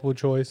on multiple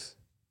choice?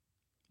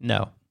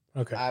 No.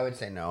 Okay. I would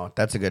say no.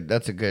 That's a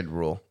good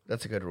rule.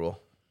 That's a good rule.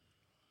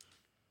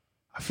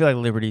 I feel like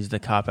Liberty's the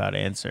cop-out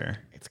answer.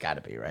 It's got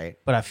to be, right?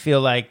 But I feel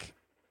like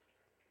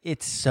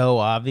it's so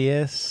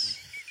obvious.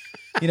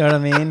 You know what I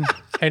mean?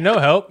 Hey, no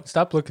help.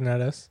 Stop looking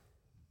at us.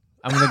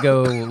 I'm going to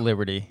go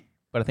Liberty,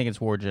 but I think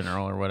it's War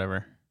General or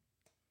whatever.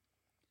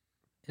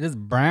 It is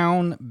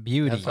Brown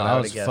Beauty. That's what I I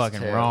was would've guessed, fucking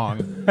too.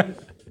 wrong.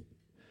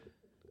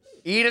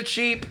 Eat a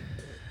cheap.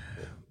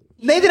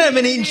 Nathan hasn't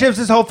been eating chips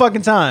this whole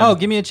fucking time. Oh,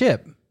 give me a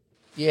chip.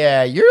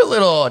 Yeah, you're a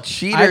little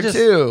cheater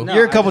too. no.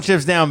 You're a couple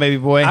chips down, baby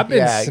boy. I've been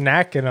Yeah.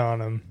 snacking on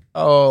them.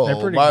 They're Oh,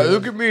 pretty my, good.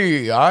 look at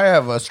me. I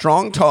have a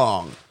strong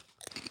tongue.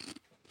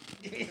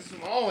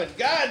 Small one.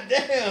 God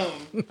damn.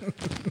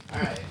 All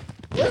right.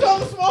 Where's all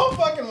the small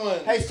fucking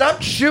ones? Hey, stop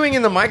chewing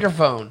in the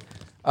microphone.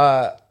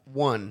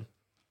 One.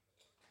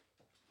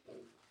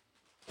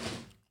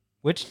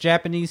 Which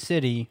Japanese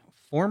city,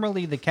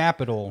 formerly the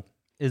capital,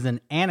 is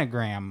an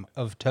anagram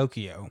of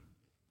Tokyo?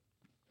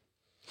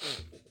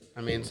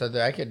 I mean, so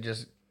that I could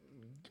just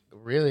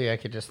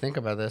think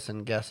about this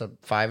and guess up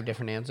 5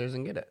 different answers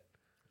and get it.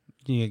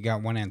 You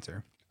got one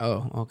answer.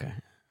 Oh, okay.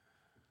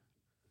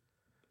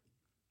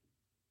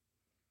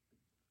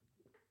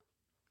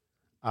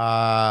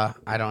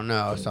 I don't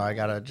know, so I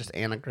gotta just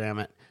anagram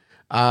it.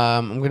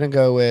 I'm gonna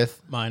go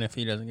with Mine if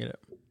he doesn't get it.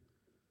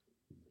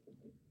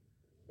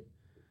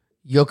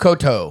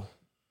 Yokoto.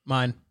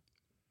 Mine.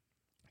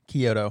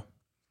 Kyoto.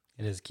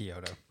 It is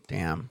Kyoto.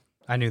 Damn,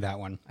 I knew that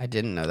one. I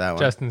didn't know that one.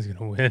 Justin's going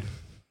to win.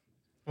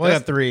 We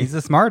got 3. He's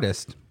the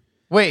smartest.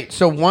 Wait,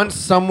 so once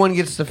someone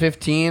gets to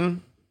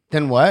 15,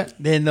 then what?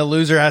 Then the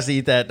loser has to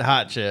eat that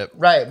hot chip.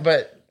 Right,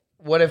 but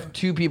what if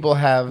 2 people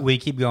have? We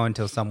keep going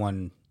until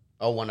someone.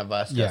 One of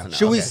us Yeah. doesn't.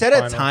 Should we Okay. set a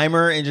final.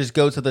 timer and just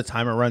go till the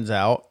timer runs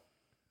out?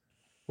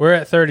 We're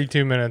at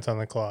 32 minutes on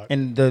the clock.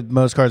 And the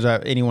most cards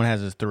anyone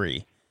has is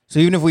 3. So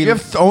even if we You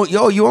have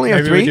you only have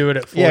Maybe 3. we do it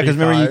at 45. yeah, because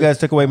remember you guys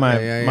took away my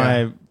Yeah. my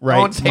Don't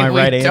right say my we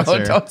right don't-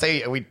 answer. Don't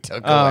say we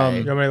took Um, away.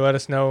 You want me to let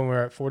us know when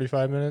we're at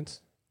 45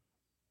 minutes?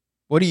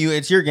 What do you?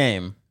 It's your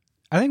game.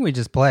 I think we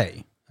just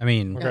play. I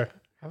mean, Okay.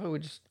 How about we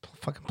just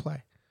fucking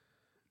play?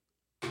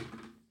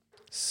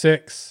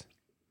 6.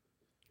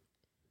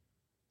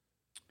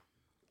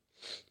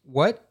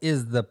 what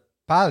is the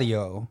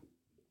Palio?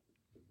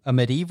 A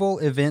medieval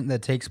event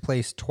that takes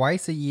place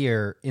twice a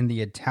year in the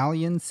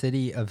Italian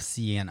city of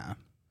Siena.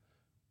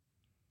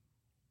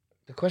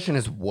 The question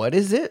is, what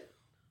is it?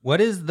 What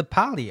is the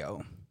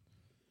Palio?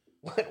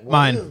 What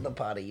Mine. is the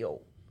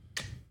patio?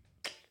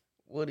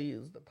 What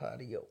is the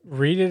patio?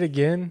 Read it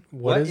again.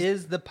 What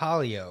is the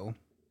Palio?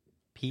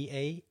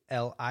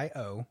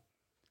 Palio.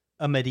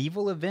 A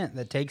medieval event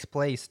that takes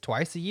place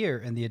twice a year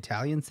in the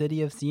Italian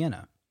city of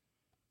Siena.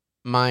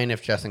 Mine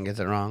if Justin gets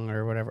it wrong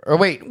or whatever. Or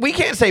wait, we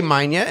can't say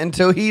mine yet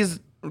until he's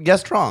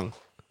guessed wrong.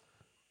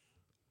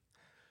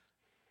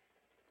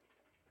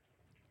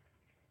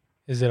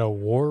 Is it a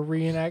war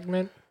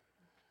reenactment?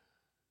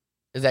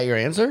 Is that your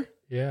answer?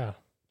 Yeah.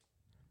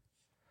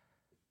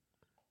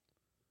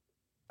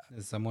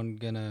 Is someone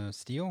gonna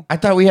steal? I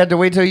thought we had to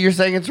wait till you're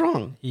saying it's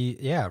wrong.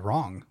 Yeah,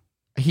 wrong.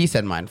 He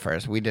said mine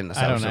first. We didn't I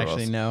establish don't the rules.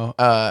 actually know.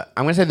 I'm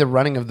gonna say the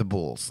running of the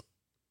bulls.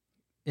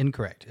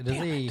 Incorrect. It is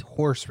a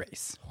horse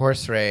race.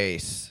 Horse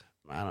race.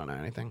 I don't know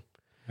anything.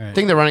 All I right.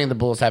 think the running of the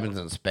bulls happens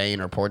in Spain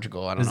or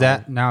Portugal. I don't Is know.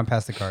 that now? I'm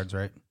past the cards,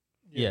 right?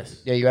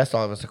 Yes. Yeah, you asked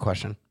all of us a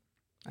question.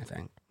 I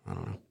think. I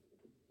don't know.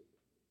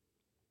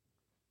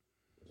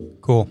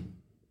 Cool.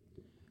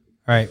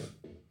 All right.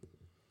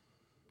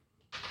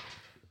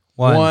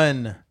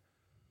 One.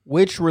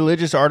 Which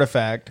religious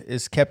artifact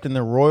is kept in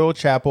the royal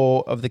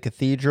chapel of the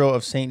Cathedral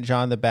of St.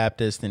 John the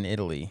Baptist in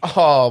Italy?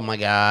 Oh my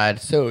God,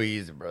 so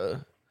easy,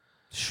 bro.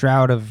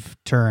 Shroud of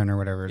Turin or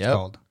whatever it's Yep.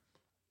 called.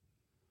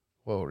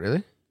 Whoa,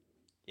 really?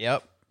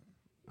 Yep.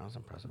 That was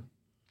impressive.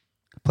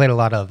 Played a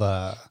lot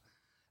of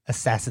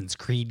Assassin's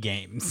Creed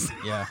games.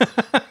 Yeah.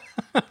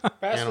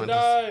 Pass or went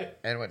die.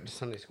 And went to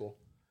Sunday school.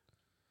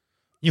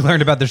 You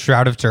learned about the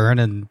Shroud of Turin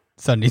in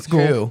Sunday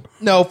school. Two.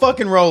 No,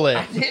 fucking roll it.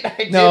 I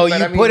did, No, but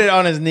you I mean- put it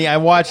on his knee. I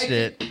watched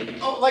it.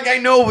 Oh, like I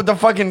know what the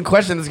fucking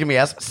question is gonna be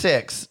asked.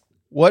 6.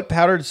 What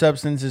powdered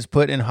substance is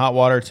put in hot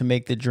water to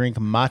make the drink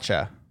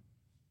matcha?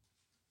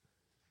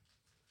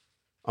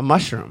 A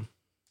mushroom.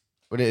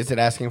 What is it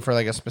asking for?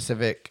 Like a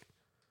specific?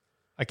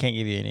 I can't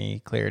give you any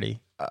clarity.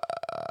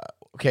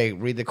 Okay,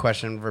 read the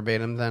question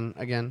verbatim then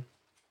again.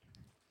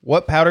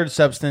 What powdered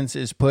substance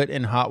is put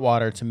in hot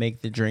water to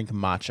make the drink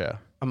matcha?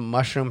 A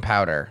mushroom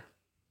powder.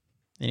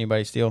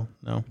 Anybody steal?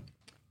 No.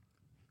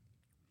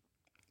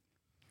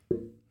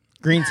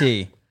 Green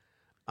tea.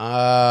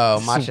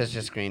 Oh, matcha's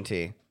just green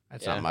tea.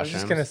 That's Yeah. not I was mushrooms.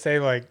 just going to say,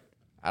 like,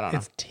 I don't know.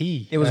 it's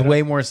tea. It was I don't-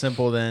 way more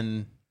simple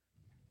than.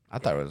 I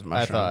thought it was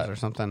mushrooms thought- or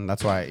something.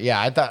 That's why. Yeah,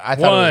 I thought it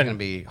was One. gonna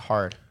be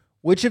hard.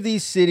 Which of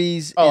these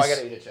cities Oh, is I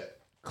gotta eat a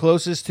chip.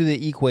 closest to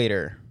the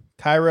equator?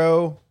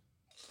 Cairo,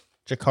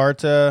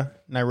 Jakarta,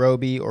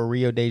 Nairobi, or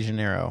Rio de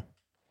Janeiro?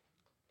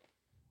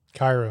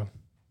 Cairo.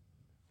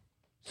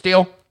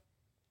 Steele.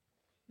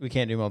 We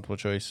can't do multiple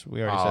choice.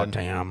 We already Oh, said.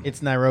 damn.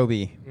 It's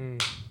Nairobi.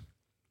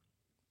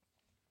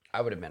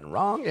 I would have been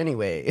wrong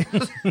anyway.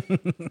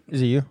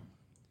 Is it you?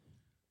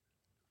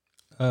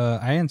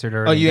 I answered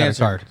already. Oh, you got a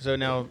answered. card. So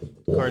now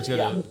cards go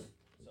to.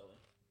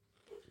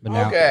 But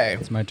now Okay.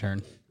 it's my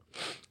turn.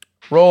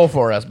 Roll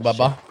for us,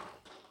 Bubba.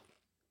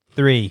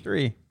 3.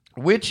 3.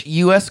 Which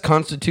U.S.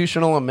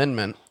 constitutional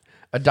amendment,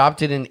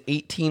 adopted in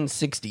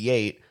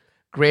 1868,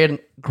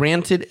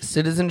 granted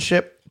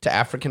citizenship to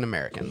African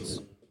Americans?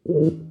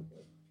 Read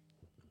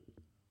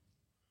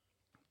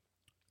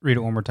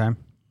it one more time.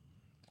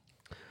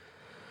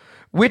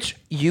 Which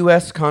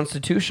U.S.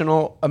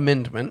 constitutional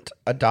amendment,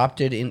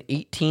 adopted in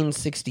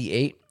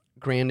 1868,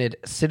 granted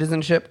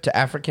citizenship to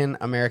African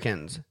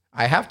Americans?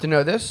 I have to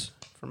know this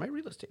for my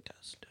real estate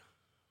test.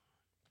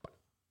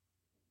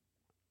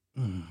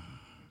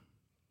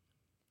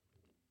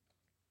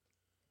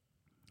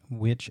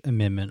 Which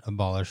amendment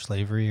abolished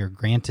slavery or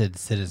granted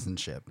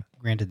citizenship?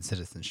 Granted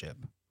citizenship.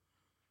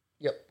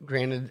 Yep,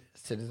 granted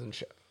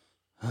citizenship.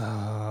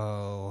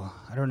 Oh,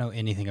 I don't know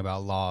anything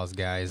about laws,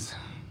 guys.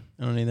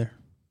 I don't either.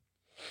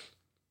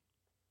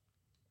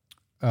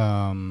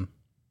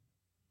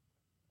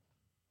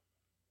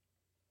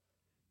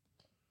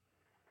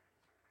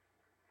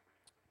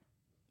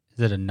 Is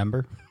it a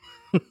number?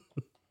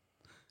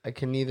 I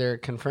can neither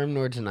confirm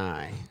nor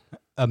deny.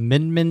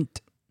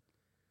 Amendment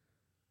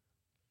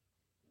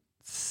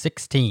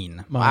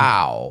 16.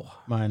 Wow.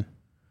 Mine.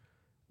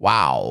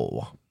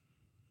 Wow.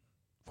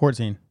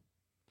 14.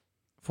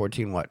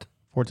 14 what?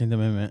 14th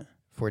Amendment.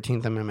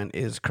 14th Amendment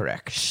is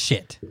correct.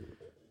 Shit.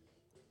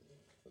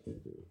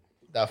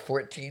 The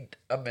 14th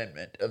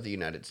Amendment of the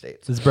United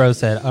States. This bro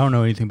said, I don't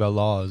know anything about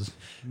laws.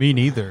 Me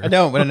neither. I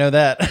don't, but I know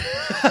that.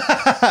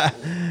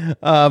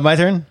 My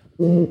turn.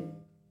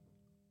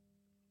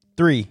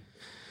 3.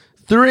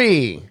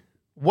 3.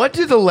 What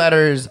do the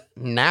letters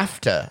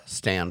NAFTA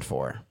stand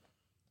for?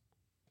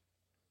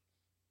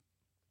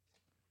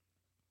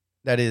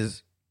 That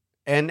is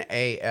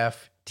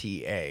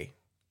NAFTA.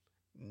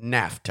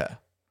 NAFTA.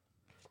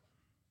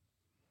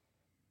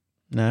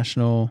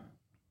 National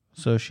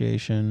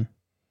Association.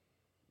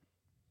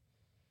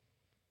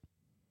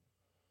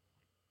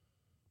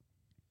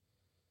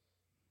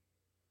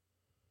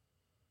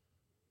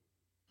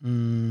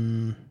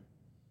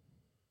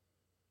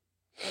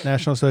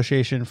 National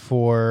Association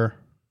for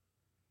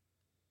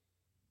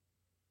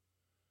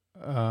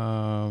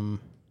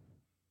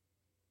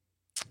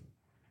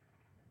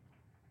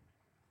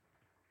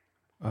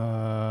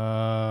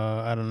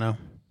I don't know.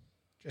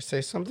 Just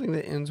say something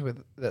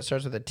that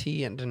starts with a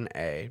T and an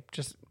A.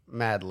 Just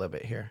mad lib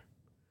it here.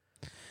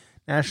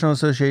 National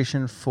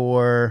Association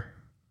for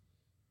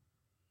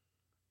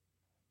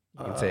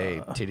You can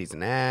say titties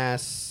and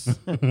ass.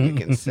 You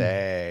can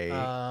say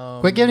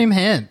Quit giving him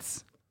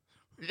hints.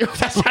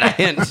 that's not a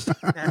hint.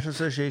 National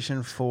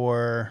Association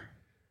for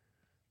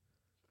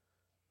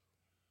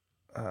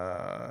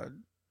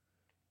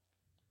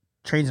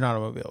Trains and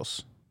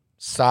Automobiles.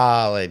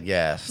 Solid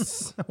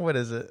yes. What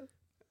is it?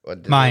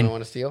 What, does Mine. anyone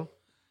want to steal?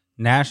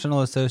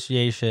 National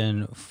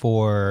Association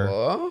for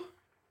Whoa.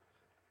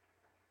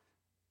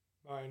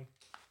 Mine.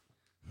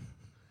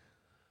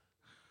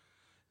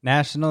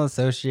 National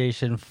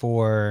Association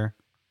for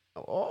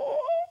Oh.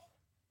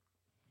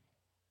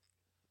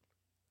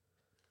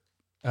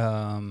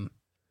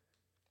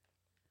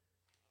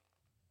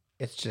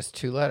 It's just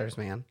 2 letters,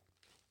 man.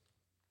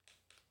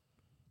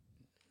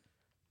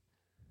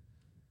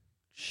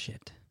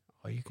 shit.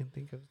 All you can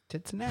think of is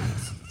tits and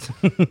ass.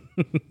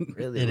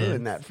 Really It ruined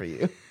is. that for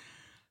you.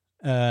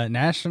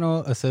 National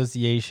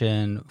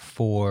Association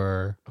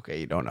for Okay,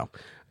 you don't know.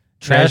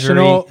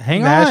 Treasury.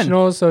 Hang on.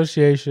 National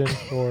Association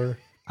for.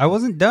 I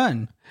wasn't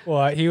done.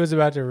 Well, he was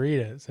about to read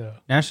it, so.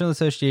 National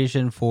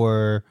Association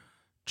for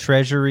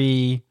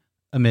Treasury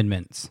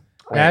Amendments.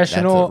 Wait,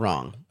 National that's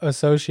wrong.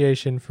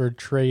 Association for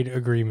Trade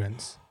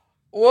Agreements.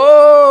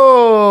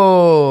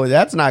 Whoa,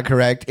 that's not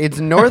correct. It's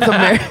North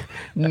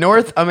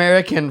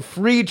American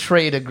Free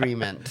Trade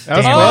Agreement. That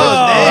was Damn. close.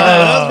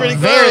 That was pretty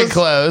Very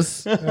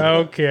close. close.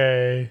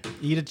 Okay.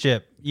 Eat a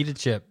chip. Eat a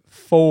chip.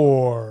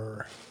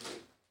 4.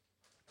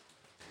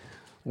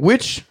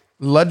 Which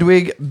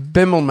Ludwig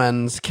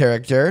Bimmelmann's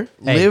character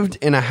Hey. lived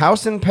in a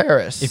house in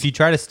Paris? If you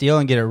try to steal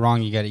and get it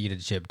wrong, you got to eat a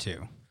chip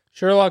too.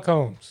 Sherlock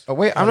Holmes. Oh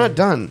wait, I'm not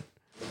done.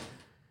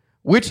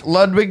 Which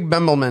Ludwig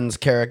Bimmelmann's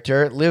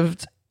character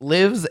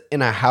lives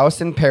in a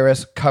house in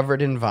Paris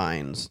covered in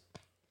vines?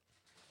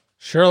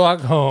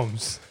 Sherlock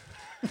Holmes.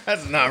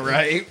 That's not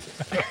right.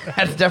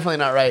 That's definitely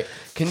not right.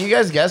 Can you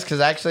guys guess? Because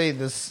actually,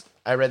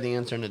 I read the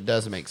answer and it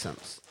does make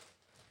sense.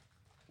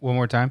 One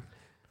more time.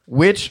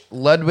 Which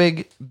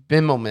Ludwig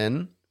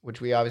Bimmelmann,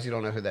 which we obviously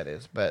don't know who that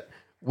is, but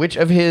which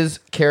of his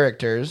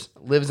characters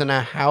lives in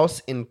a house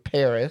in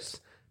Paris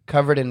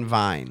covered in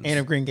vines? Anne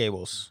of Green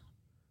Gables.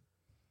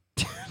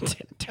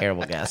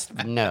 Terrible guess.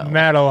 No.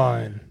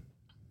 Madeline.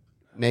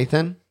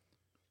 Nathan?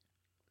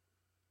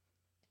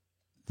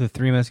 The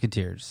Three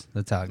Musketeers.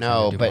 That's Alexander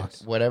No, Dumas.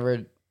 but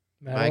whatever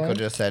Madeline? Michael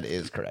just said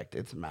is correct.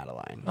 It's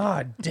Madeline.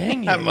 Ah,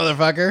 dang That it.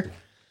 motherfucker.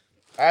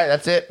 All right,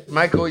 that's it.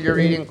 Michael, you're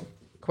reading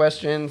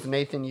questions.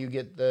 Nathan, you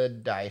get the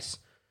dice.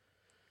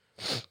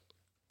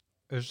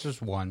 There's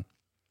just one.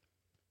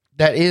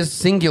 That is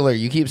singular.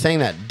 You keep saying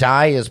that.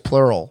 Die is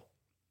plural.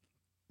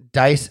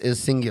 Dice is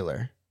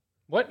singular.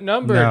 What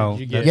number No, did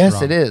you get? that's Yes,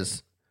 wrong. it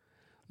is.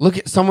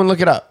 Someone look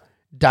it up.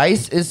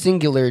 Dice is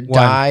singular.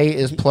 Die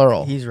is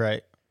plural. He's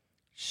right.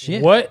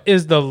 Shit. What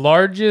is the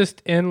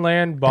largest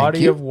inland body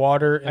you. of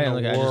water in I didn't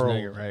the look. I just know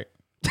you're world? right.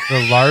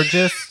 The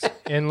largest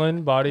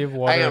Inland body of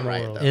water I am in the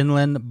right, world. though.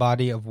 inland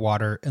body of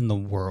water in the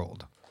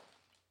world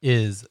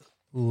is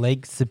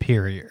Lake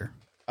Superior.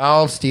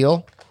 I'll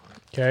steal.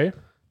 Okay.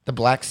 The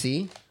Black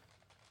Sea.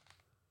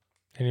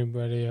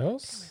 Anybody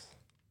else?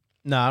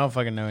 No, I don't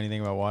fucking know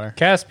anything about water.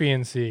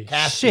 Caspian Sea.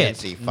 Caspian Shit.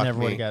 Sea. Fuck Never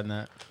would me. have gotten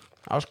that.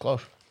 I was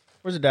close.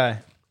 Where's the die?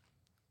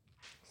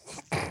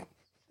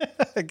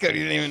 Cody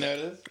didn't even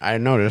notice. I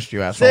noticed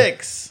you, asshole.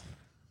 6.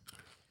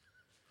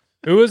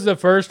 Who was the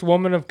first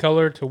woman of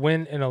color to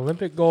win an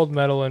Olympic gold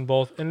medal in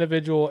both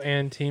individual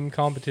and team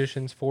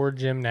competitions for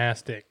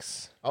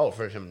gymnastics? Oh,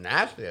 for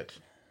gymnastics.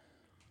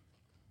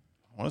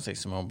 I want to say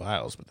Simone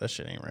Biles, but that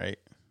shit ain't right.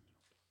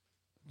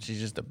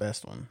 She's just the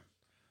best one.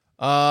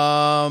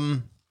 I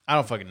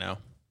don't fucking know.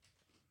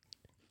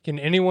 Can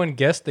anyone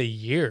guess the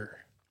year?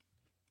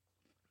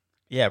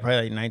 Yeah,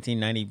 probably like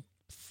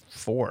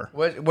 1994.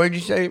 What did you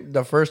say?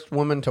 The first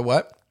woman to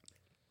what?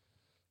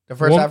 The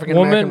first African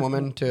American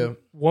woman to.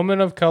 Woman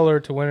of color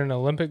to win an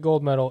Olympic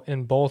gold medal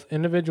in both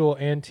individual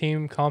and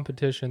team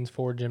competitions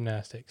for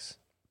gymnastics.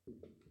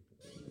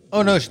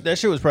 Oh no, that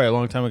shit was probably a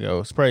long time ago.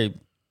 It's probably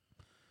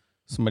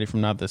somebody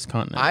from not this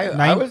continent. I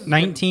was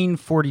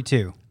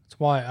 1942. That's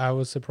why I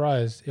was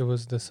surprised. It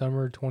was the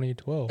summer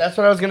 2012. That's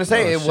what I was gonna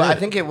say. I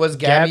think it was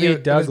Gabby. Gabby It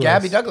was Douglas.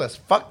 Gabby Douglas.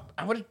 Fuck,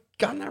 I would have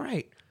gotten that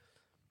right.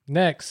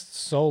 Next,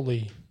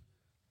 Solely.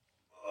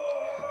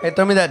 Hey,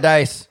 throw me that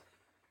dice.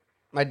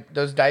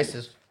 Those dice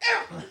is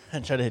I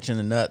tried to hit you in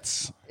the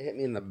nuts. it hit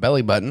me in the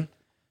belly button.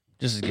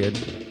 Just as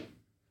good.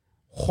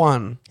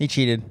 Juan, He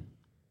cheated.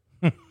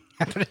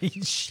 How did he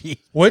cheat?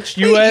 Which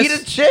hey, U.S. eat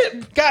a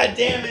chip. God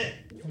damn it.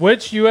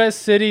 Which U.S.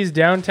 city's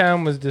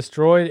downtown was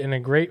destroyed in a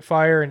Great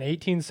Fire in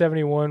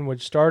 1871,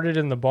 which started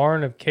in the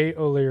barn of Kate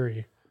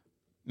O'Leary?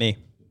 Me.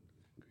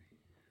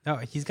 No,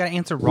 he's got to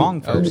answer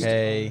wrong first.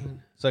 Okay.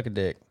 Suck a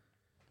dick.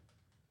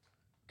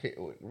 Okay,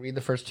 read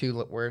the first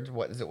two words.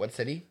 What is it? What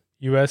city?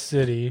 U.S.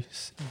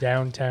 city's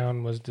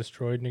downtown was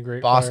destroyed in a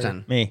Great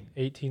Boston. Me. Fire.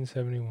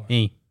 1871.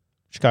 Me.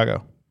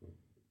 Chicago.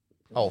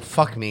 Oh,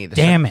 fuck me. The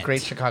Damn it.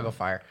 Great Chicago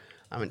Fire.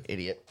 I'm an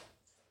idiot.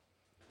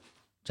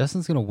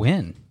 Justin's going to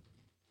win.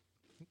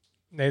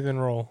 Nathan,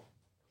 roll.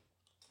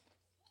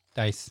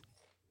 Dice.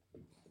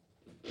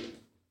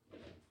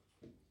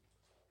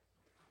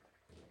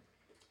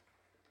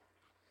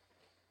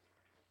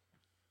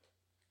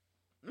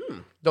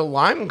 The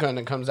lime kind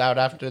of comes out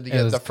after It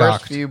the was first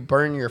cocked. few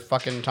burn your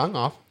fucking tongue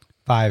off.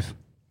 5.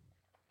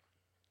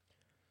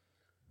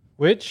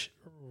 Which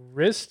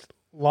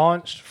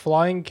wrist-launched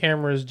flying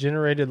cameras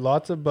generated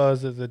lots of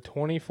buzz at the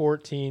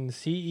 2014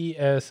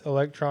 CES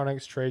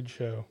Electronics Trade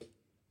Show?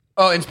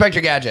 Oh,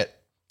 Inspector Gadget.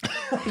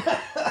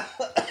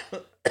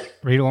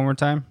 Read it one more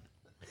time.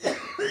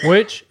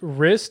 Which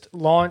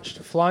wrist-launched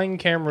flying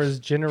cameras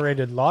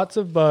generated lots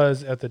of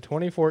buzz at the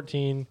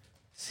 2014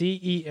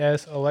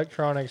 CES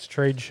Electronics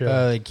Trade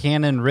Show?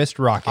 Canon wrist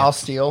rocket. I'll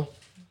steal.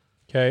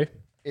 Okay.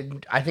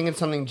 I think it's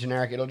something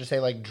generic. It'll just say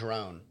like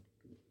drone.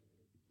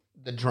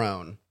 The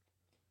drone.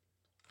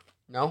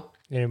 No?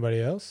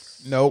 Anybody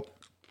else? Nope.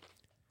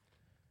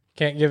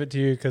 Can't give it to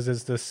you because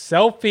it's the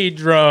selfie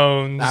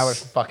drones. That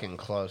was fucking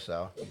close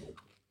though.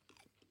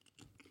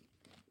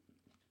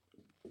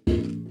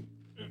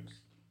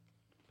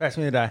 Pass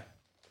me the die.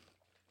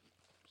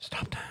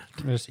 Stop that.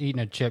 I'm just eating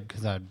a chip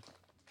because I.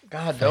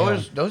 God,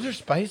 those are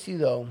spicy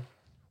though.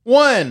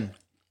 1.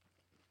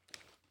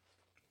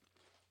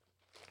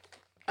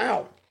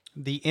 Ow.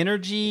 The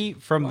energy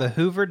from the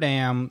Hoover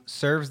Dam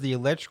serves the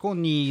electrical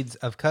needs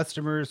of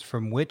customers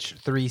from which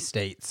 3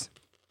 states?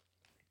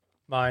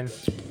 Mine.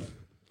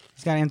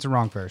 He's got to answer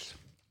wrong first.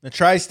 The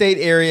tri-state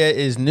area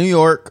is New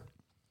York,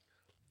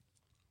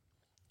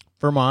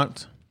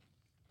 Vermont,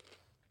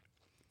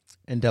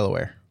 and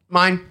Delaware.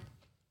 Mine.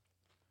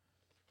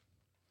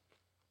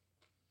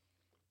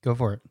 Go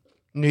for it.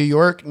 New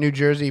York, New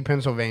Jersey,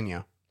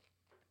 Pennsylvania.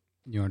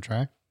 You want to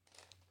try?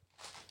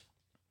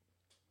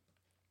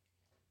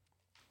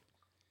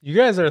 You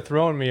guys are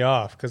throwing me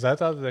off because I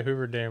thought the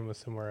Hoover Dam was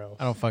somewhere else.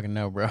 I don't fucking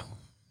know, bro.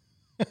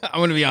 I'm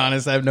going to be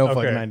honest. I have no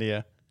fucking Okay.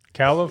 idea.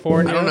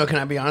 California. I don't know. Can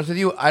I be honest with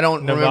you? I don't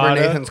remember Nevada.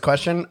 Nathan's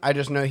question. I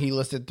just know he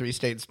listed 3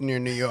 states near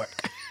New York.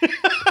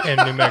 And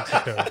New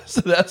Mexico.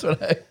 So that's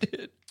what I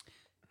did.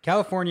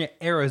 California,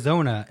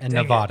 Arizona, and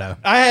Nevada.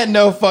 I had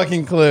no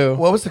fucking clue.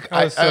 What was the?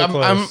 I was so I'm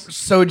close.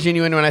 so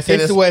genuine when I say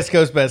It's this. the West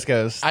Coast, best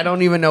coast. I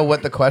don't even know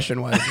what the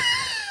question was.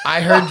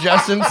 I heard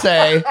Justin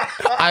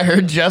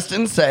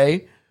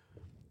say,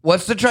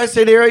 "What's the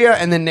tri-state area?"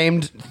 and then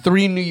named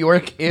 3 New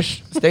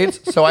York-ish states.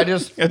 So I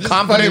just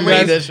confidently fucking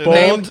made that shit up.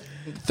 named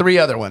 3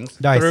 other ones.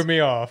 Dice. Threw me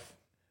off.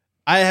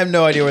 I have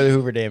no idea where the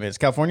Hoover Dam is.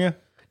 California?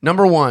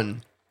 Number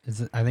one.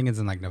 I think it's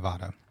in like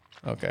Nevada.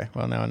 Okay,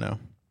 well now I know.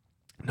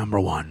 Number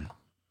one.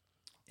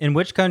 In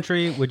which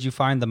country would you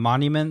find the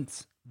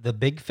monuments, the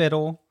Big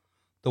Fiddle,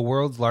 the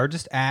world's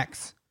largest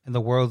axe, and the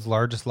world's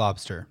largest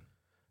lobster?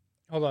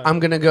 Hold on. I'm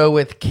going to go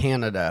with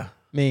Canada.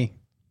 Me.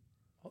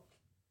 You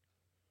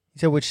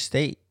said which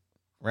state,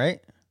 right?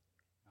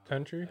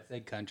 Country. I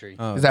said country.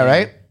 Oh, Is that damn.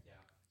 right?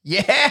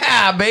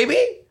 Yeah, baby.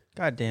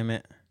 God damn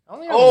it.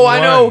 Oh, I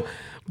know.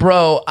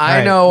 Bro, I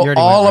right, know you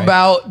already all went right.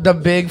 about the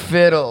Big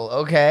Fiddle,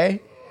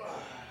 okay?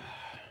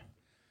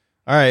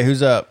 All right,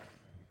 who's up?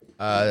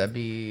 That'd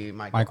be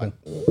Michael.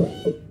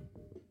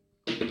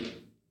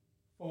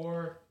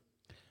 Four.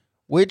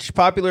 Which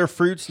popular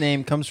fruit's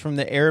name comes from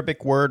the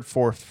Arabic word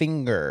for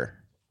finger?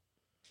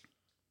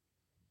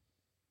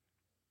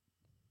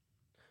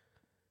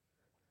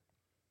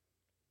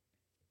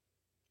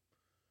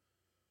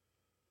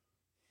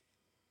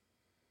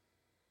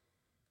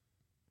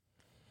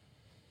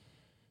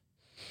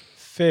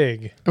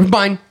 Fig.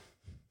 Mine.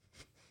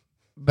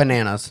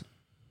 Bananas.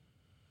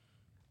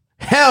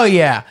 Hell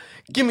yeah.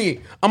 Give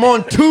me. I'm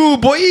on 2,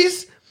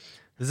 boys.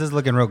 This is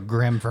looking real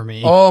grim for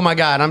me. Oh my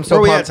God. I'm so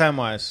Where we at pumped. time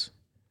wise?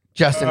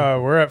 Justin.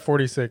 We're at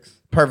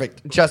 46.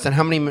 Perfect. Justin,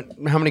 how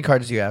many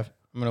cards do you have?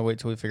 I'm gonna wait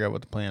till we figure out what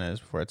the plan is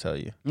before I tell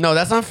you. No,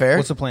 that's not fair.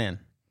 What's the plan?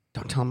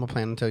 Don't tell him a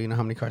plan until you know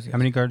how many cards you How have.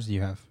 many cards do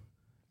you have?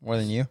 More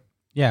than you?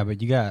 Yeah,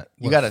 but you got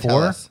You got to 4?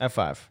 tell us. I have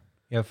 5.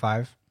 You have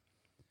 5.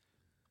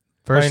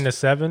 Playing First, to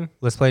 7.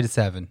 let's play to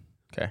 7.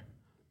 Okay.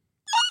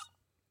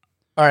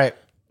 All right.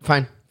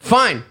 Fine.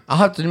 Fine. I'll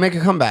have to make a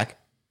comeback.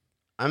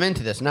 I'm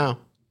into this now.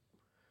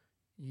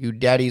 You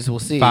daddies will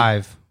see.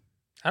 5.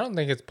 I don't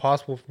think it's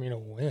possible for me to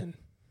win.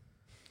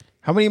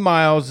 How many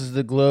miles does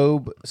the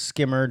globe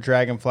skimmer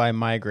dragonfly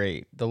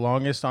migrate? The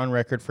longest on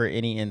record for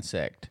any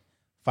insect.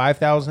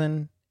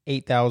 5,000,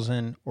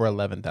 8,000, or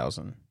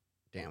 11,000?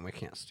 Damn, we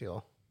can't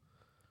steal.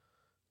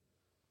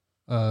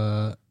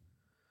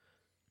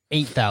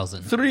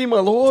 8,000. 3, my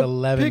lord. It's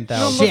 11,000. Pick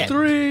number Shit.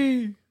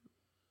 3.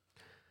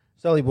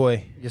 Sully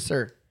boy. Yes,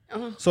 sir.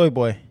 Soy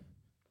boy.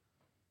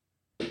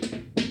 What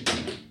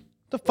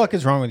the fuck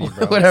is wrong with you,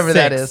 bro? Whatever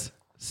that 6. is.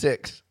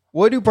 6.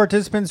 What do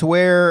participants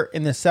wear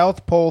in the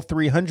South Pole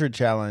 300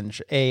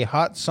 challenge? A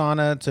hot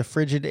sauna to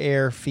frigid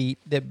air feat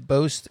that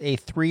boasts a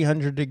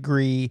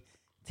 300-degree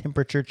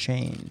temperature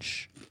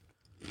change.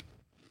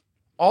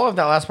 All of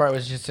that last part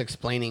was just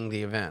explaining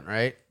the event,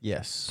 right?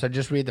 Yes. So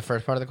just read the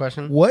first part of the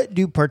question. What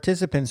do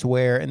participants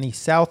wear in the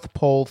South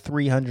Pole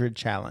 300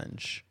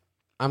 challenge?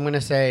 I'm going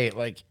to say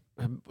like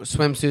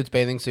swimsuits,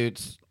 bathing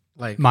suits.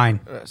 Like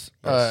Mine.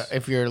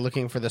 If you're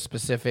looking for the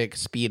specific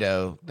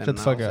Speedo, then Shut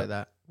the I'll fuck say up.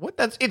 that. What?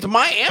 It's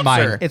my answer.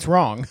 Mine. It's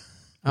wrong.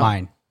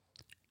 Mine.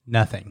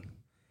 Nothing.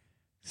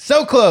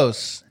 So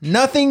close.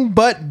 Nothing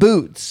but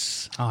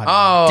boots.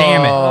 Oh,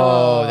 damn it.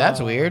 Oh, that's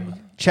weird.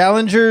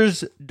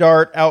 Challengers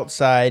dart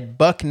outside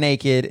buck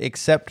naked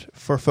except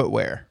for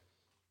footwear.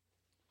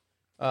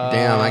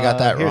 Damn, I got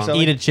that Here's wrong.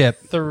 Sully. Eat a chip.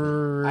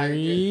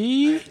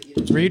 3.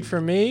 Read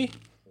for me.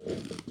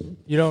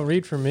 You don't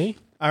read for me?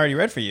 I already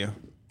read for you.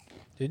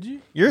 Did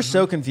you? You're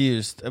so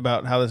confused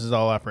about how this is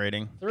all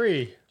operating.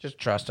 3. Just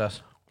trust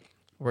us.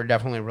 We're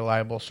definitely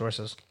reliable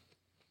sources.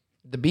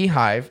 The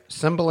beehive,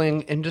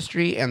 symboling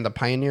industry and the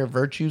pioneer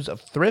virtues of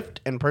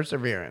thrift and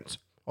perseverance.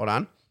 Hold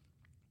on.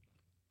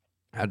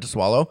 I had to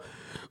swallow.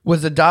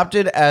 Was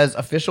adopted as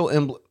official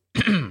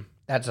emblem.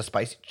 That's a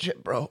spicy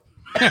chip, bro.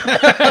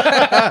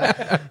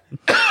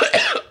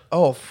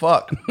 Oh,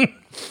 fuck.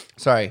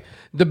 Sorry.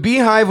 The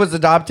beehive was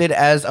adopted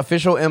as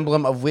official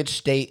emblem of which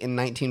state in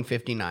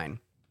 1959?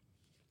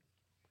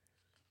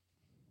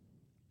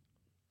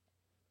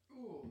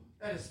 Ooh,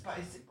 that is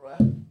spicy, bro.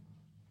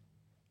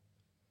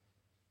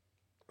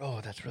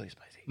 Oh, that's really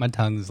spicy. My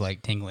tongue's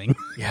like tingling.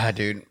 Yeah,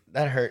 dude.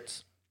 That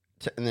hurts.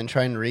 And then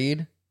try and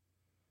read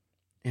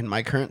in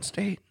my current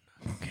state.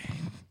 Okay.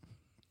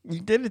 You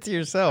did it to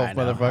yourself, I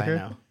know, motherfucker.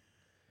 I know.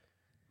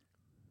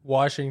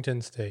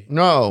 Washington State.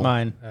 No.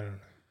 Mine. I don't know.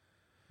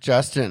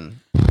 Justin.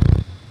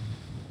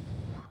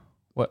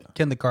 What?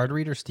 Can the card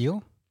reader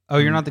steal? Oh,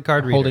 you're not the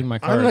card reader. Holding my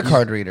card. I'm the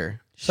card reader.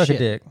 Suck a Shit.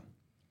 dick.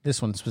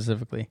 This one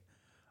specifically.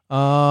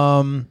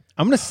 I'm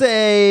gonna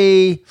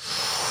say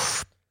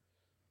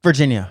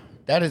Virginia.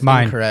 That is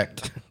Mine.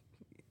 incorrect.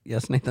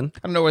 Yes, Nathan? I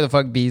don't know where the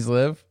fuck bees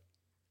live.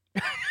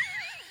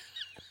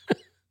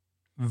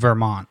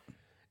 Vermont.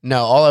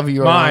 No, all of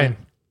you are Mine. wrong.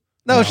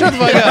 No, shut the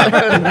fuck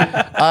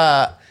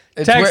up.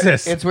 It's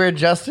Texas. It's where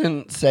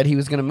Justin said he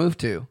was going to move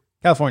to.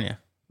 California.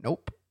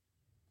 Nope.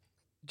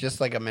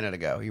 Just like a minute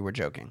ago, you were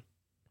joking.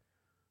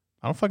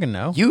 I don't fucking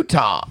know.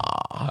 Utah.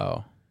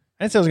 Oh.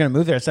 I didn't say I was gonna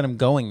move there. I said I'm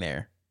going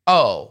there.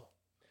 Oh.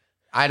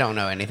 I don't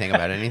know anything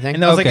about anything.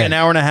 And that was like Okay. an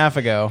hour and a half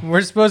ago.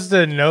 We're supposed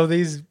to know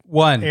these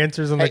 1.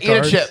 answers on Hey, the eat a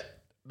cards. chip,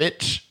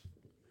 bitch.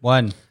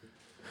 1.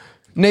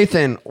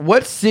 Nathan,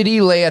 what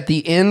city lay at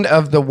the end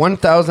of the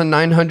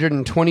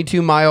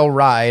 1,922-mile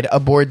ride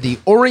aboard the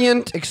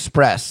Orient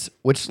Express,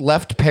 which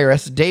left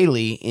Paris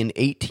daily in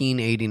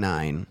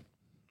 1889?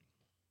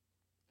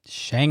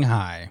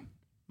 Shanghai.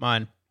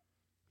 Mine.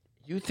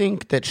 You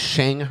think that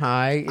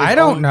Shanghai? I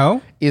don't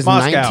know. Is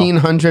Moscow.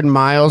 1,900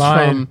 miles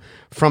Mine.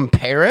 from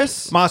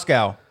Paris?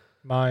 Moscow.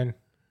 Mine.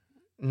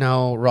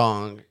 No,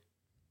 wrong.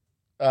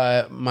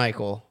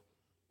 Michael.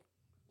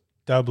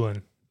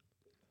 Dublin.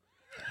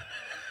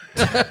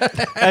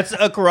 That's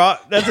an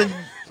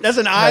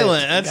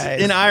island. That's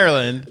guys. in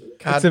Ireland.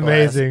 God It's bless.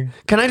 amazing.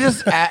 Can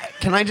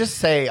I just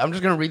say? I'm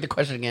just gonna read the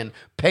question again.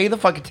 Pay the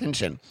fuck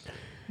attention.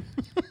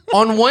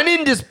 On one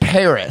end is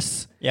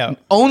Paris. Yeah.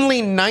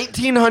 Only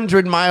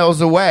 1,900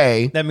 miles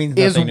away. That means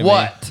is nothing to me.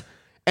 what?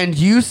 And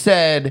you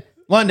said.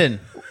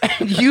 London.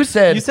 You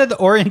said the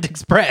Orient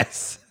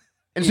Express.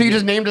 And so you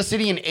just named a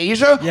city in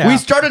Asia? Yeah. We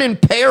started in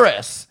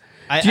Paris.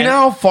 Do you know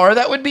how far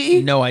that would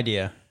be? No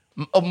idea.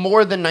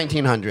 More than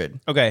 1,900.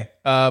 Okay.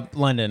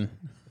 London.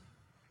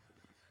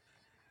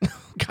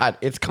 God,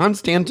 it's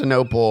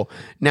Constantinople,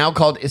 now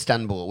called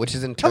Istanbul, which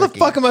is in How Turkey. the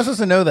fuck am I supposed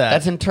to know that?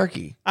 That's in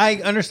Turkey. I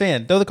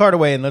understand. Throw the card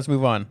away and let's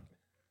move on.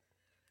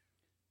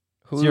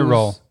 Who's your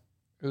roll?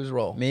 Whose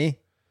roll? Me?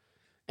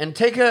 And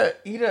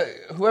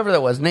whoever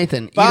that was,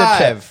 Nathan, eat a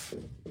 5.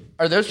 chip.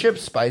 Are those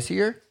chips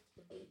spicier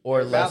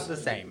or less? the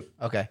same.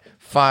 Okay.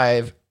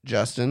 5,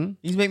 Justin.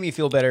 These make me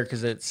feel better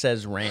because it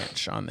says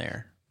ranch on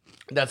there.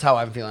 That's how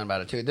I'm feeling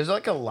about it too. There's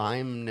like a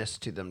limeness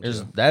to them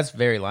too. That's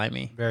very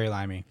limey. Very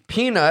limey.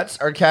 Peanuts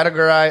are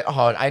categorized.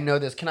 Oh, I know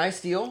this. Can I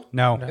steal?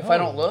 No. If I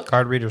don't look?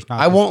 Card reader's not.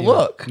 I to won't steal.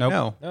 look. Nope.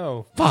 No.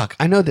 No. Fuck,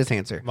 I know this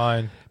answer.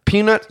 Mine.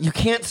 Peanut, you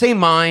can't say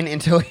mine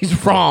until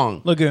he's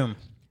wrong. Legume.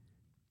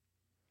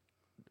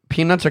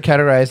 Peanuts are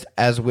categorized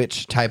as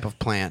which type of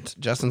plant?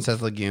 Justin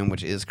says legume,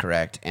 which is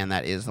correct, and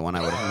that is the one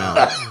I would have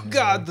known.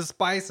 God, the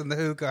spice and the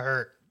hookah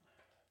hurt.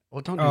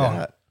 Well, don't do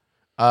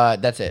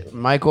that. That's it.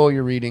 Michael,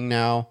 you're reading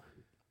now.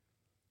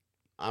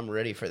 I'm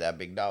ready for that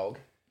big dog.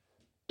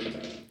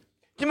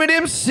 Give me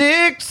them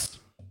 6.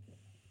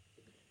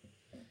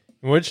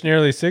 In which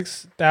nearly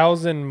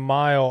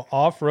 6,000-mile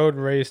off-road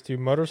race do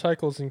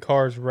motorcycles and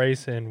cars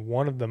race in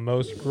one of the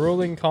most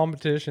grueling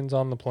competitions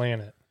on the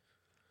planet?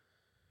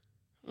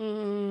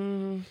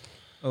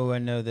 Oh, I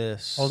know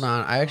this. Hold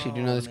on. I actually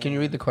do know this. Can you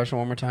read the question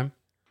one more time?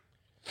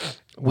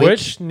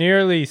 Which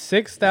nearly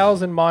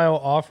 6,000-mile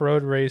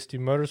off-road race do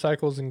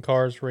motorcycles and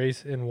cars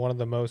race in one of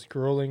the most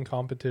grueling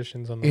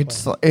competitions on the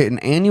It's planet? an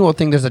annual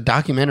thing. There's a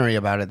documentary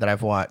about it that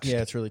I've watched.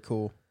 Yeah, it's really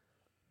cool.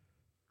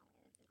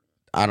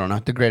 I don't know.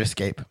 The Great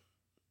Escape.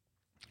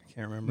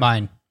 Can't remember.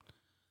 Mine.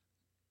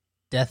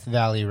 Death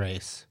Valley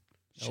Race.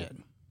 Shit.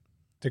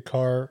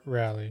 Dakar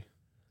Rally.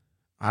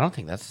 I don't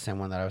think that's the same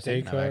one that I was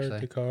thinking of,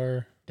 actually.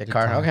 Dakar.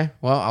 Dakar. Okay.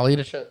 Well, I'll eat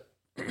a shit.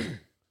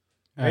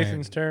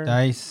 Nathan's turn.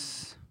 Dice.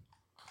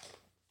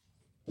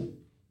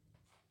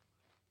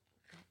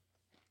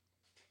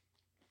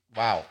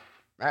 Wow.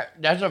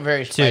 That's a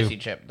very spicy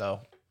chip,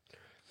 though.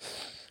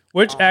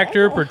 Which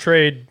actor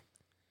portrayed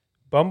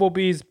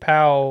Bumblebee's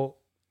pal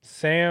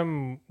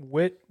Sam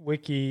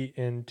Witwicky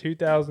in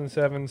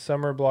 2007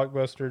 summer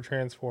blockbuster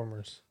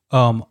Transformers?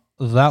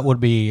 That would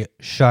be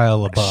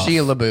Shia LaBeouf.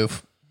 Shia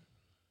LaBeouf.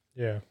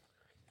 Yeah.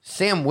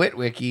 Sam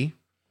Witwicky.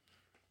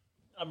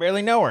 I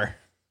barely know her.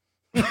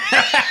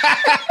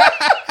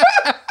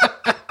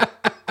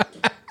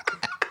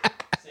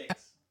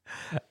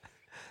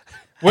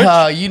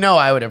 You know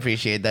I would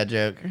appreciate that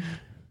joke.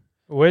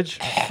 Which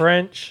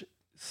French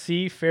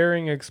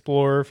seafaring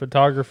explorer,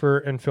 photographer,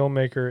 and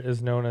filmmaker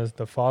is known as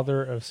the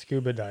father of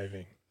scuba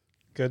diving?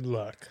 Good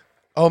luck.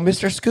 Oh,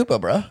 Mr. Scuba,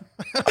 bro.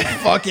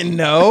 Fucking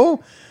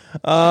no.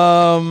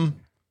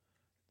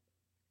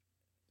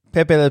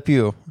 Pepe Le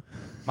Pew.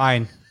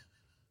 Mine.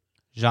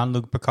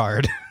 Jean-Luc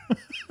Picard.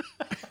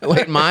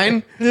 Wait,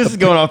 mine? This is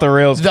going off the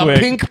rails The quick.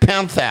 Pink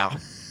Panther.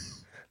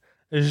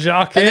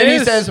 Jacques. And then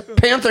he says,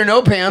 panther,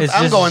 no pants. It's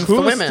I'm just going Who's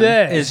swimming.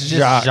 that? It's just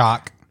Jacques.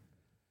 Jacques.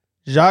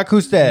 Jacques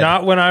Cousteau.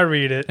 Not when I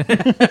read it.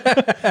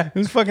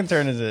 Whose fucking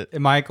turn is it?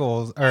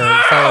 Michael's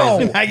or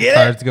Sully's I get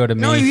cards go to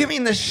me. No, you hit me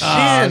in the shin.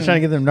 I was trying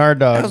to get them Nard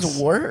that dogs. was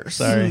worse.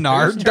 Sorry.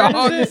 Nard Whose turn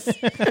dog. is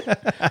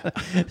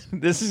it?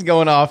 This is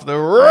going off the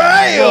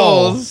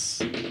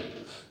rails.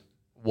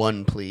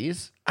 One,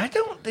 please. I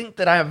don't think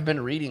that I have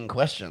been reading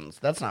questions.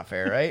 That's not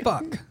fair, right?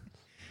 Fuck.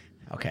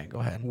 Okay, go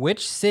ahead.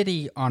 Which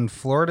city on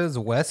Florida's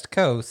west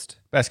coast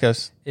West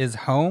Coast. is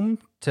home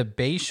to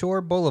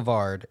Bayshore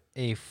Boulevard,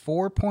 a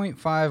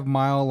 4.5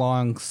 mile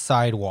long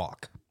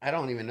sidewalk? I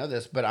don't even know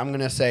this, but I'm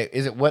gonna say,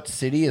 is it what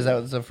city? Is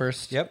that the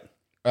first? Yep.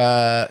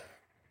 Fuck,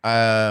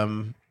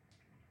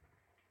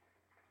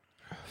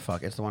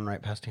 it's the one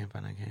right past Tampa,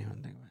 and I can't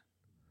even think of it.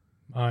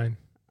 Mine.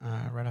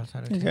 Right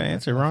outside of You Tampa. got to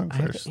answer wrong I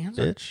have to first,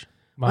 answer. bitch.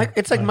 Mine.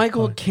 It's like Mine.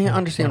 Michael Mine. can't Mine.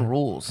 understand Mine.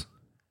 rules.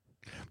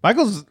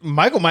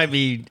 Michael might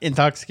be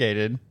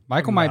intoxicated.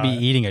 Michael might be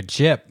Not. eating a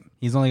chip.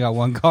 He's only got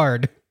one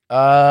card.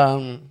 How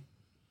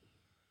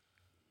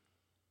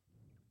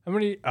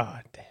many? Oh,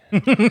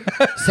 damn.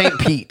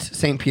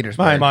 St.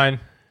 Petersburg.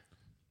 Mine.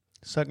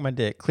 Suck my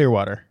dick.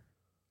 Clearwater.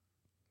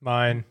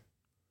 Mine.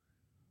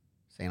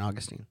 St.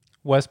 Augustine.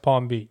 West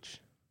Palm Beach.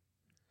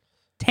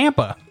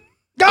 Tampa.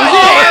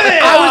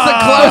 I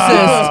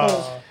was the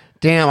closest.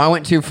 Damn, I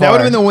went too far. That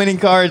would have been the winning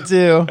card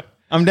too.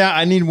 I'm down.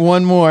 I need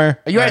one more.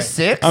 Are you at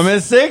 6? I'm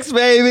at 6,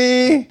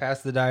 baby.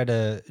 Pass the die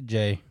to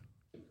Jay.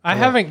 I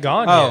haven't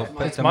gone Oh, yet.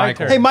 but It's to my Michael.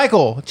 turn. Hey,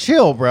 Michael,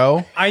 chill,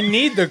 bro. I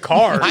need the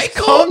cards.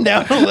 Calm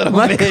down a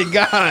little bit,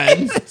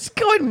 guys. It's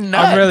going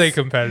nuts. I'm really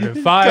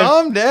competitive. 5,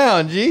 Calm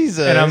down,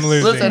 Jesus. and I'm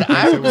losing. Listen,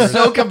 I'm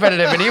so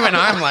competitive, and even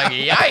I'm like,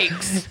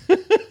 yikes.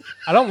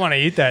 I don't want to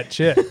eat that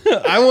chip.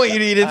 I want you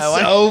to eat it I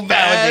want- so I want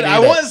bad. you to I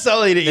eat it. want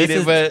Sully to eat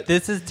it, but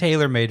This is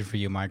tailor made for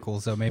you, Michael.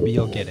 So maybe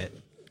you'll get it.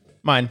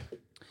 mine.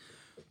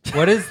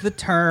 What is the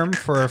term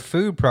for a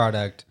food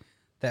product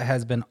that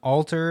has been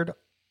altered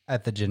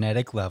at the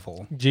genetic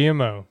level?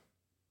 GMO.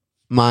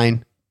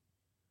 Mine.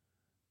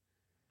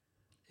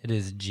 It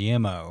is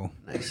GMO.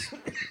 Nice.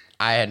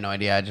 I had no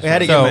idea. I just We had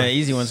to So- give him an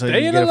easy one so he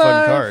Staying can get a fucking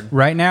alive. card.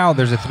 Right now,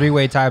 there's a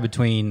 3-way tie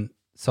between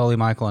Sully,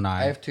 Michael, and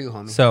I. I have 2,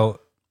 homie. So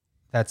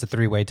that's a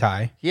 3-way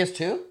tie. He has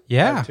 2?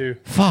 Yeah. 2.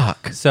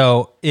 Fuck.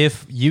 So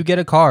if you get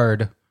a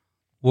card,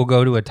 we'll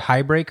go to a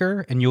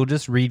tiebreaker, and you'll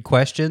just read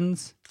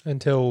questions.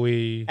 Until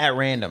we. At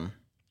random.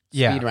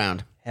 Yeah. Speed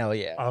round. Hell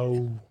yeah.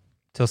 Oh,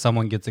 Till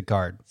someone gets a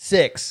card.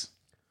 6.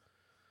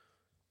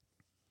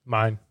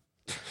 mine.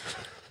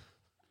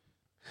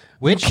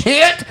 Which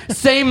Can't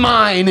say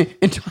mine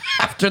until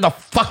after the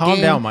fucking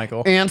Calm down,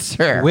 Michael.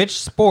 answer. which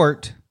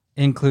sport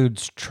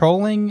includes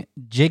trolling,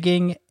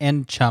 jigging,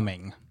 and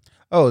chumming?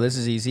 Oh, this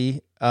is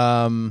easy.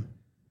 Well,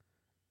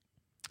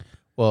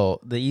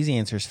 the easy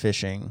answer is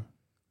fishing,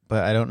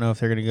 but I don't know if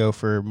they're going to go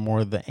for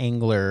more of the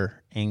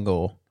angler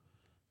angle.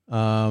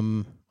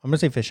 I'm going to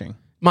say fishing.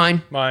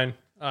 Mine. Mine.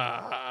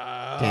 Damn.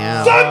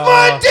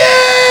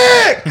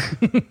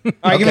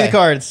 All right, give me the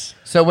cards.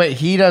 So wait,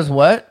 he does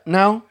what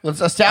now?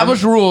 Let's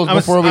establish rules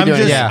before we I'm do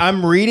just, it. Yeah.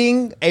 I'm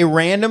reading a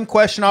random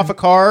question off a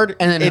card,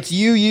 And then- it's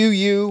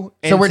you.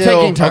 So we're until-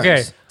 taking turns.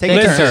 Okay. Taking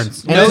Take turns.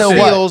 turns. No Until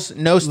what? steals.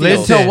 No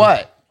steals. Until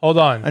what? Hold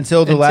on.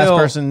 Until the last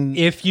person.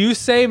 If you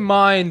say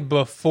mine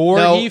before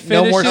No, he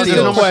no more finishes steals.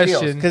 the No more steals.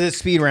 question, Because it's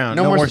speed round.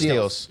 No No, more more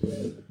steals.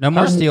 steals. No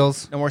more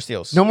steals. No more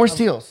steals. No more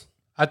steals.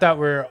 I thought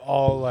we are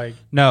all like,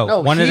 No, No,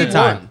 one at he a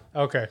time.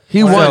 won. okay.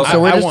 He won. So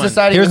So we're I just won.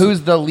 deciding Here's-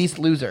 who's the least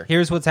loser.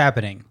 Here's what's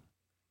happening.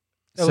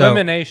 So-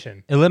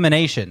 Elimination.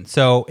 Elimination.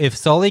 So if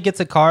Sully gets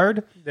a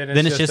card, Then then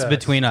it's it's just just us.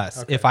 between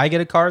us. Okay. If I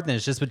get a card, then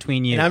it's just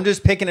between you. And I'm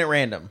just picking at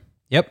random.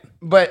 Yep.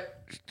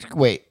 But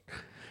wait,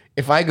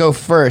 if I go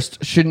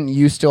first, shouldn't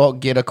you still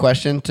get a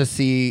question to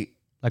see?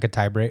 Like a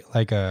tie break.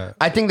 Like a.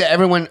 I think that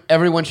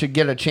everyone should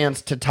get a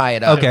chance to tie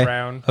it up. Okay.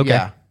 Round. Okay.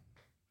 Yeah.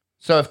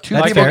 So if two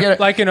That's people fair. get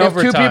Like in if two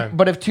overtime.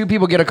 but if 2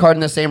 people get a card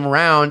in the same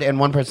round and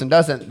one person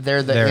doesn't,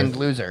 they're the They're- end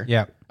loser.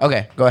 Yeah.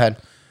 Okay, go ahead.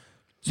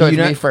 So it's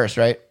You me not- first,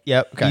 right?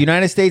 Yep. Okay. The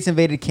United States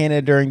invaded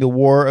Canada during the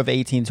War of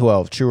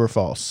 1812. True or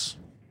false?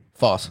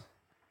 False.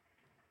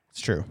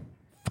 It's true.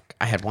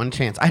 I had one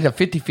chance. I had a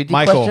 50-50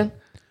 Michael. question.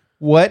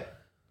 What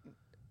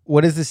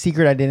is the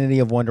secret identity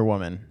of Wonder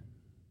Woman?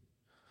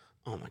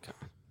 Oh my god.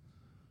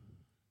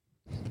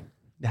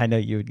 I know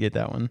you would get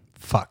that one.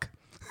 Fuck.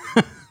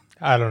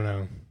 I don't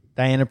know.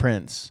 Diana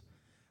Prince.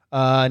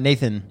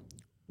 Nathan,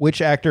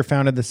 which actor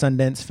founded the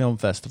Sundance Film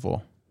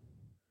Festival?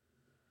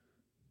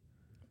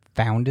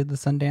 Founded the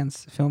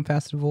Sundance Film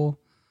Festival.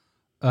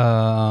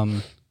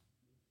 Man,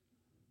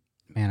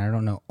 I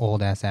don't know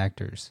old ass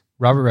actors.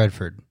 Robert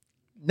Redford.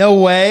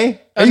 No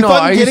way. Are you No,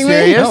 fucking are you kidding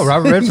serious? me? No,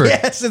 Robert Redford.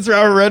 Yes, it's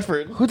Robert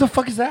Redford. Who the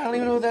fuck is that? I don't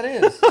even know who that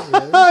is.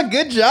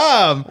 Good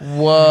job.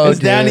 Whoa, It's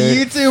down to dude.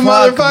 you two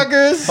Fuck-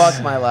 motherfuckers.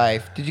 Fuck my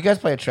life. Did you guys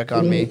play a trick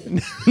on me?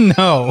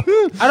 No.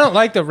 I don't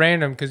like the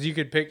random because you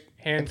could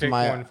hand pick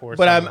my- one for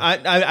But someone.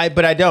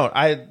 I don't.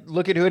 I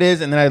look at who it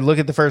is and then I look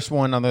at the first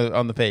one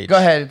on the page. Go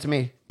ahead, it's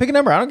me. Pick a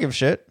number. I don't give a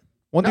shit.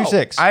 1 through No,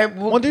 6. I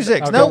will- 1 through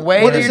 6. Okay. No, The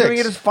way 1 that through you're doing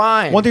 6. it is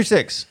fine. 1 through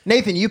 6.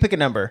 Nathan, you pick a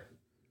number.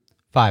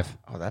 5.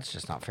 Oh, that's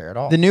just not fair at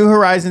all. The New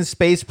Horizons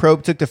space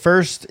probe took the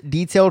first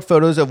detailed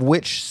photos of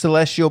which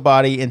celestial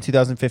body in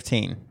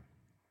 2015?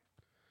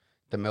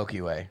 The Milky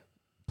Way.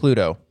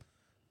 Pluto.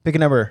 Pick a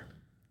number.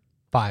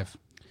 5.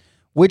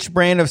 Which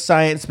brand of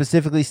science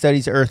specifically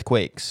studies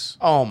earthquakes?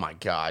 Oh my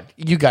god.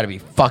 You got to be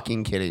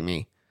fucking kidding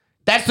me.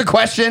 That's the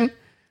question?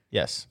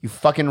 Yes. You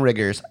fucking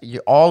riggers.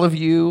 All of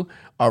you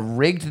are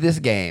rigged this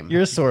game.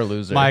 You're a sore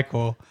loser.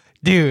 Michael.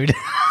 Dude.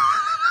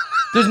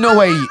 There's no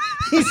way.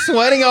 He's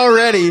sweating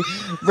already.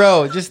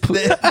 Bro, just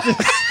Read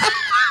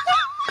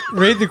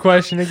the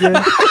question again.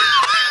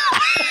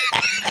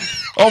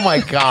 Oh my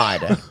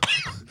god.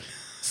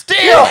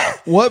 Still.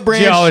 what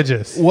branch?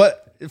 Geologist.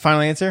 What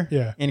final answer?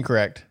 Yeah.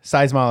 Incorrect.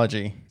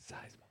 Seismology.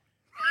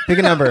 Pick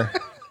a number.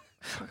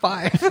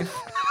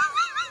 5.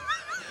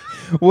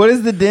 What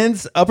is the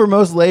dense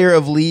uppermost layer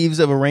of leaves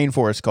of a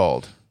rainforest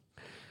called?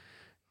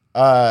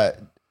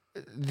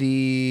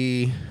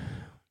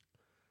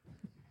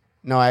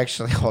 No,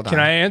 actually, hold on. Can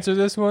I answer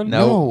this one?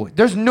 No,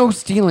 there's no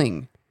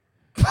stealing.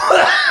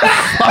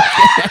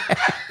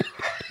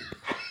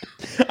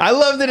 I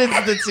love that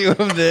it's the two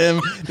of them,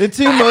 the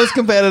two most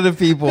competitive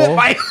people.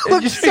 Mike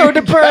looks so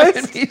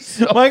depressed.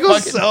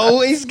 Michael's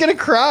he's gonna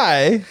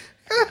cry.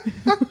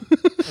 I'm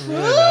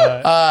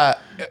really not.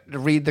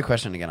 Read the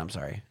question again. I'm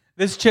sorry.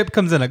 This chip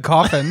comes in a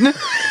coffin.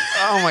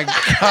 Oh my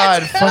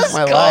god! Fuck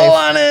my Go life.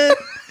 on it.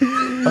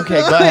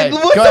 Okay, go ahead.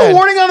 What's Go the ahead.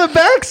 warning on the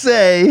back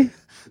say?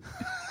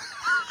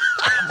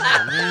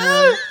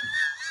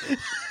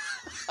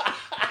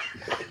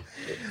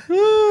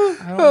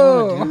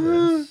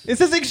 It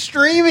says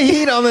extreme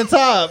heat on the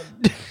top.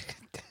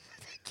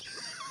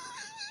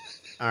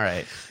 All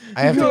right.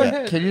 I have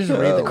to. Can you just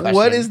read the question?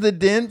 What is the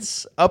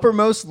dense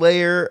uppermost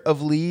layer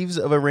of leaves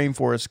of a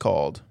rainforest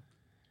called?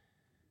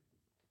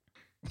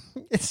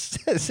 It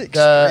says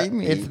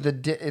extreme heat.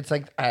 It's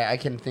like I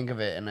can think of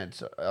it, and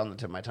it's on the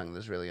tip of my tongue.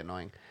 That's really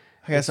annoying.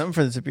 I got something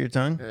for the tip of your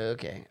tongue.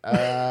 Okay.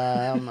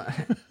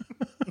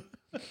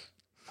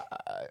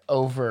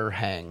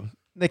 Overhang.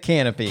 The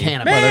canopy.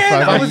 Canopy.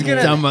 Motherfucker. I was You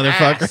gonna dumb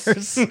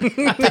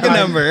motherfuckers. Pick a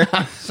number.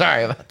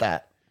 Sorry about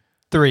that.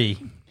 3.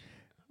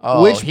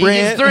 Oh, Which he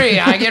brand- gets 3.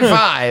 I get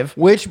 5.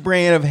 Which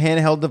brand of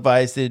handheld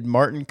device did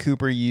Martin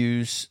Cooper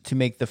use to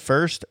make the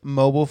first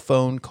mobile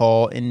phone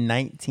call in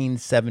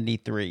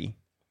 1973?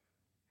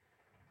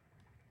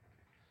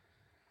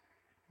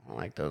 I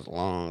like those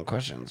long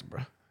questions,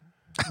 bro.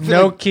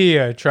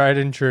 Nokia, tried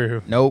and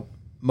true. Nope.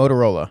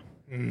 Motorola.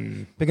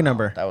 Pick a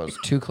number. That was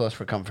too close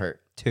for comfort.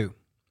 2.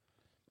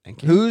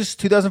 Thank you. Whose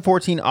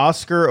 2014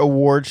 Oscar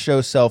award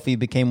show selfie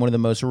became one of the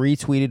most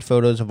retweeted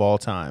photos of all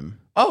time?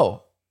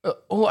 Oh,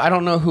 I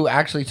don't know who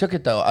actually took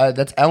it though.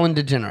 That's Ellen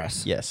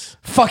DeGeneres. Yes.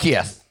 Fuck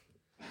yes.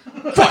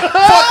 Fuck.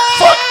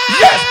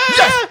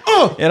 Yes.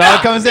 It all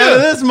comes down to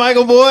this,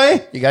 Michael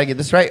boy. You gotta get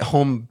this right.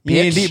 Home bitch.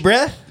 You need a deep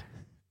breath?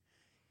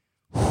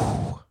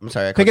 I'm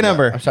sorry. I Pick a called you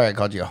number. I'm sorry. I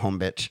called you a home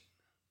bitch.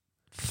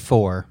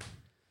 4.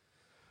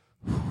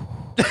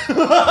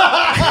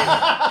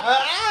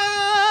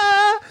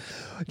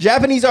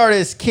 Japanese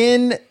artist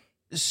Ken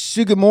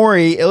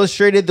Sugimori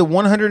illustrated the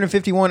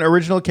 151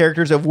 original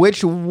characters of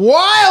which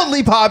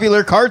wildly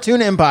popular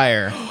cartoon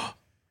empire?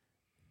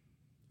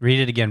 Read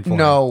it again for me.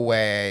 No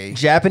way.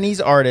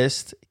 Japanese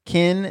artist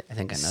Ken I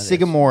think I know this.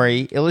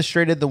 Sugimori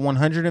illustrated the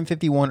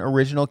 151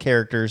 original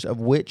characters of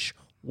which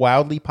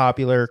wildly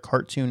popular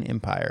cartoon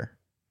empire?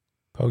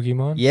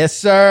 Pokemon? Yes,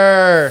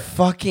 sir.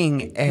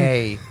 Fucking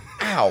A.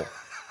 Ow.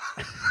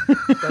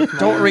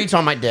 Don't reach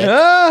on my dick.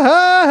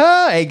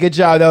 Hey, good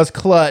job. That was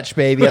clutch,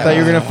 baby. I thought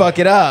you were going to fuck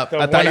it up.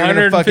 I thought you were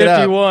going to fuck it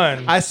up.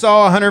 151. I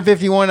saw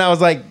 151. I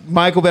was like,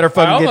 Michael better I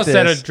fucking almost get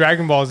said a this.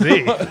 Dragon Ball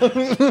Z.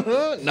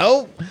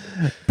 Nope.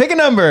 Pick a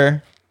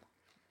number.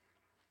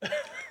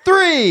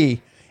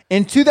 3.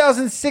 In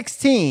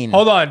 2016.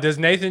 Hold on. Does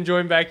Nathan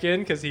join back in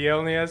because he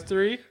only has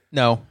 3?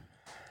 No.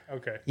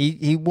 Okay.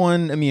 He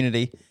won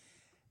immunity.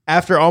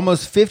 After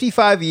almost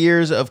 55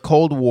 years of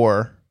Cold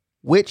War,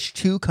 which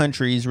two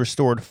countries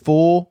restored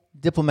full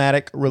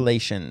diplomatic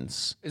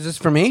relations? Is this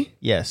for me?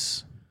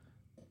 Yes.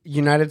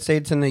 United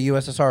States and the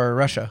USSR or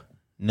Russia?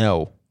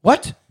 No.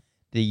 What?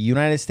 The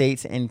United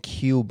States and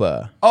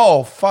Cuba.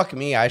 Oh, fuck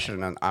me. I should have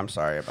known. I'm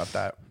sorry about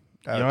that.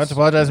 You don't have to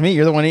apologize to me.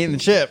 You're the one eating the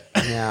chip.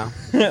 Yeah.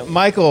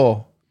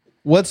 Michael,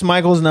 what's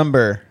Michael's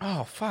number?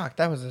 Oh, fuck.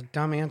 That was a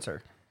dumb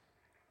answer.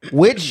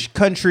 Which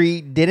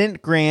country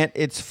didn't grant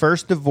its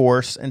first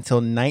divorce until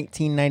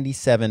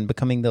 1997,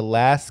 becoming the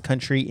last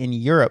country in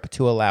Europe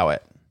to allow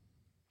it?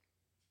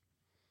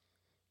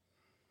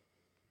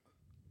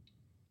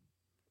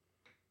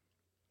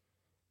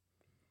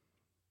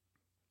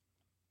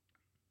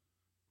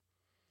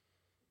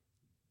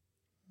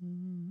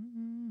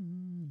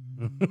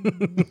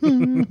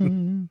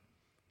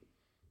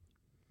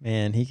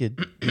 Man, he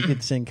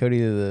could send Cody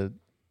to the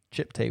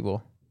chip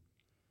table.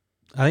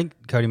 I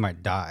think Cody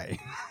might die.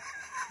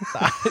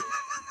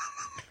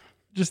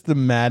 Just the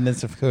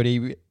madness of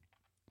Cody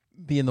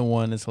being the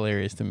one is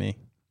hilarious to me.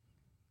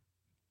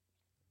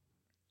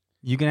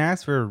 You can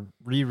ask for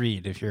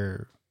reread if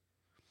you're...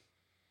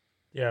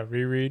 Yeah,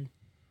 reread.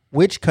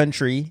 Which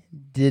country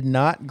did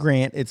not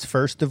grant its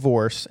first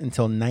divorce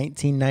until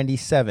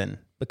 1997,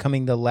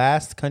 becoming the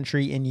last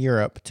country in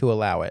Europe to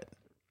allow it?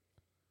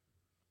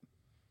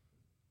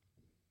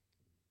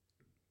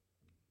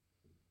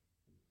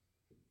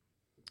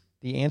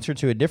 The answer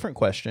to a different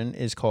question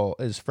is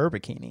fur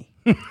bikini.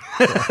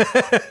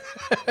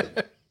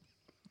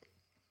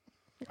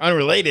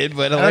 Unrelated,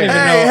 but don't even know.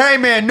 Hey,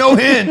 man, no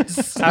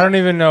hints. I don't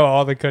even know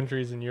all the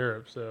countries in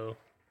Europe, so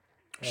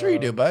Sure you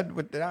do, bud.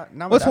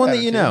 Not what's with one that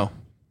you attitude. know?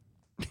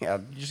 Yeah,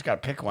 you just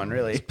got to pick one,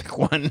 really. Pick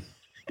one.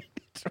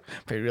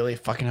 Be really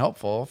fucking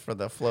helpful for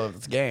the flow of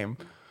this game.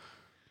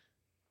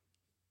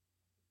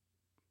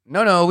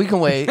 No, we can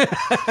wait.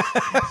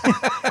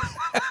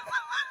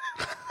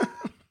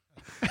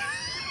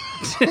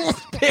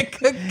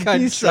 Pick a country.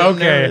 He's so Okay.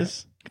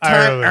 nervous.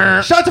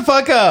 Ireland. Shut the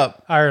fuck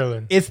up.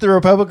 Ireland. It's the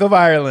Republic of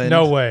Ireland.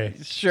 No way.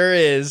 Sure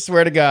is.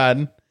 Swear to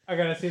God. I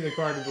gotta see the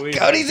card to believe.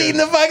 Cody's it. eating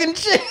the fucking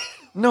shit.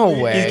 No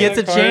way. He gets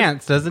a Card?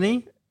 chance, doesn't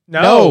he?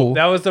 No, No.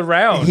 that was the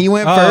round. He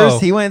went Oh.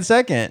 first. He went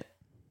second.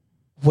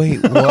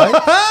 Wait,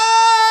 what?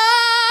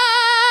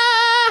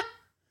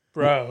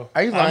 Bro.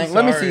 Are you I'm lying?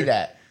 Let me sorry. see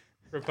that.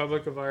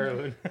 Republic of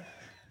Ireland.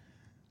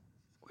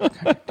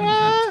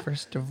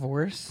 First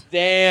divorce?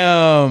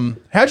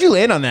 Damn. How'd you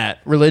land on that?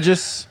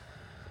 Religious?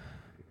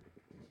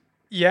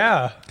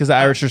 Yeah. Because the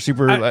Irish are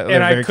super, and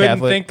I very couldn't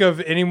Catholic. think of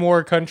any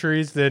more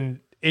countries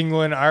than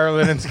England,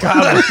 Ireland, and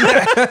Scotland.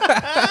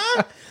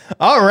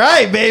 All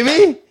right,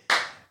 baby.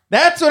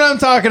 That's what I'm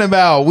talking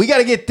about. We got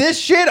to get this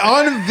shit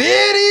on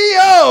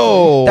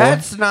video.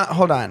 That's not.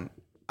 Hold on.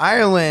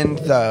 Ireland,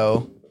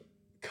 though.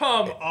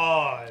 Come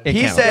on. It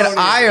He counts. said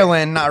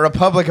Ireland, not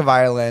Republic of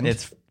Ireland.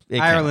 it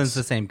Ireland's counts.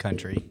 the same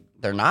country.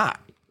 They're not.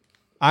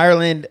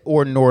 Ireland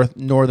or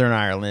Northern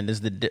Ireland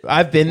is the.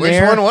 I've been Which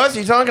there. one was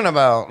he talking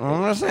about?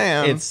 I'm just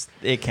saying.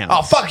 It counts.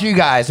 Oh, fuck you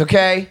guys,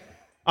 okay?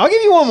 I'll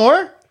give you one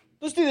more.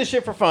 Let's do this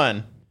shit for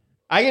fun.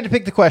 I get to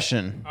pick the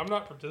question. I'm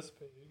not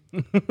participating.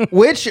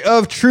 Which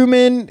of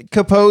Truman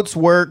Capote's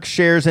work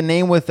shares a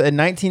name with a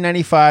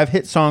 1995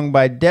 hit song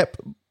by Deep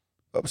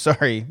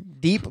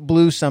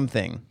Blue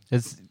Something?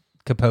 It's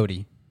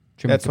Capote.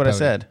 Truman That's what I Capote.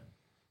 said.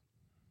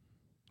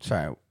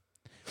 Sorry.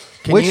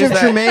 Which of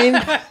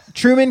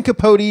Truman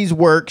Capote's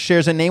work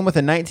shares a name with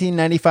a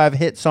 1995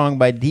 hit song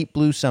by Deep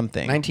Blue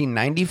Something?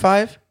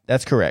 1995?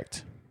 That's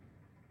correct.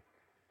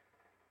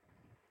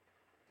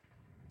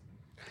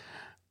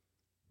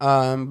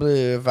 I'm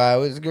blue. If I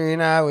was green,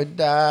 I would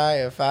die.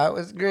 If I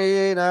was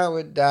green, I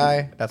would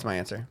die. That's my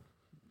answer.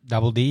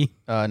 Double D.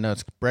 No,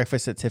 it's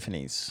Breakfast at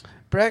Tiffany's.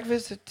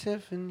 Breakfast at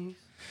Tiffany's.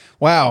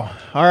 Wow.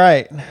 All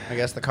right. I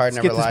guess the card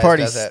Let's never get this lies,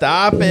 party does it?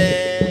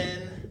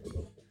 stopping.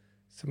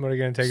 Somebody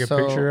gonna take a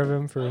So- picture of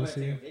him for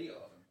Instagram?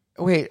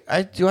 Wait,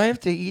 do I have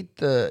to eat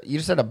the... You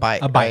just said a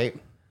bite, A bite.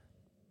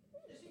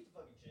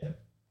 right?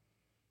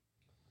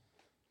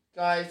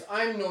 Guys,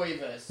 I'm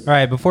nervous. All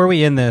right, before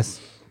we end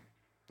this,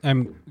 are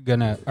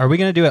we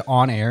gonna do it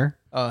on air?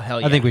 Oh, hell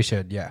yeah. I think we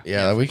should, yeah.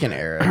 Yeah, we can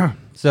air it.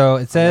 So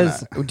it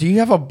says, Do you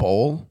have a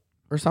bowl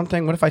or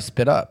something? What if I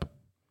spit up?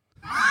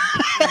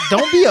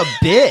 Don't be a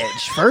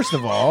bitch, first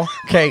of all.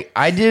 Okay,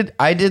 I did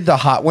the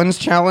Hot Ones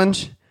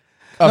challenge.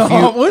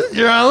 What's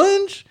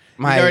challenge?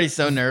 You're already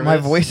so nervous. My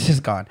voice is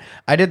gone.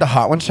 I did the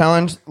Hot Ones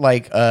challenge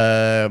like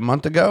a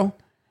month ago,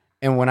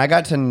 and when I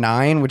got to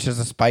 9, which is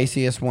the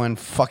spiciest one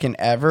fucking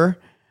ever,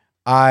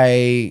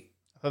 I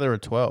thought there were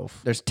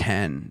 12. there's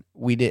 10.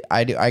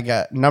 I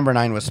got number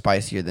 9 was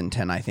spicier than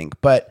 10, I think,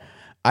 but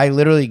I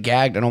literally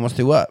gagged and almost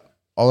threw up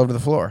all over the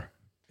floor.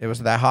 It was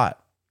that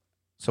hot.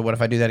 So what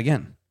if I do that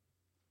again?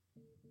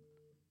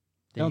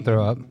 don't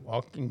throw up.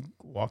 Walk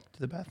to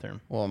the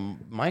bathroom. Well,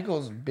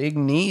 Michael's big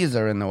knees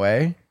are in the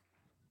way.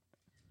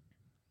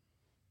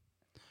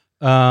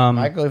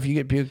 Michael, if you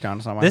get puked on,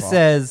 it's not my This fault.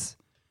 says,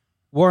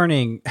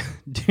 warning,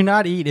 do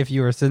not eat if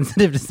you are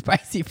sensitive to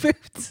spicy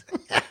foods.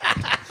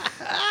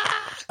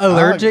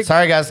 Allergic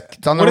Sorry, guys.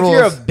 It's on the What if rules.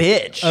 you're a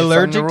bitch?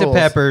 allergic the to rules.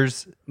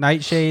 peppers,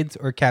 nightshades,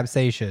 or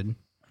capsaicin.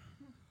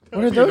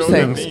 What are those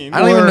things? means. I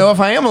don't even Or- know if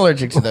I am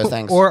allergic to those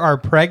things. Or are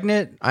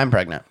pregnant I'm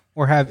pregnant.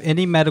 or have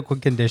any medical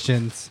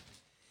conditions.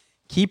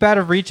 Keep out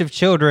of reach of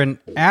children.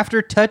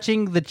 After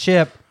touching the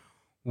chip,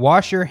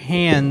 wash your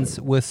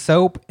hands with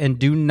soap and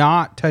do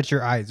not touch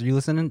your eyes. Are you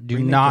listening? Do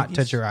Bring me not cookies?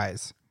 touch your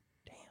eyes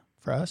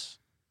For us?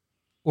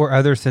 or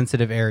other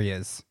sensitive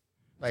areas.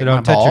 Like So don't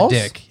my touch balls?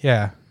 your dick.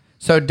 Yeah.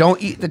 So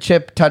don't eat the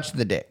chip, touch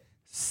the dick.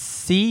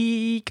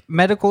 Seek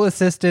medical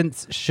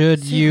assistance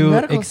should Seek you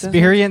medical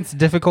experience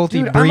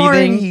difficulty Dude,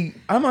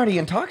 breathing, I'm already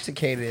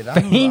intoxicated.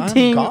 I'm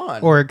fainting,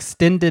 gone. or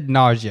extended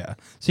nausea.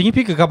 So you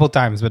can puke a couple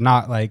times, but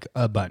not like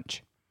a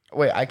bunch.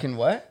 Wait, I can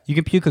what? You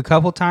can puke a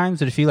couple times,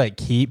 but if you like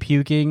keep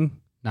puking,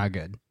 not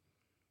good.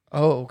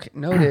 Oh, okay.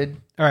 Noted.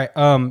 All right.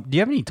 Do you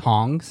have any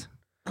tongs?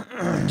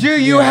 Do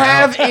you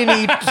have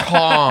any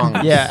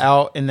tongs? Yeah,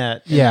 out in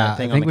that in that I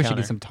thing on think the we should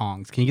counter. get some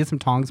tongs. Can you get some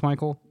tongs,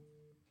 Michael?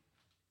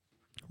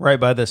 Right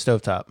by the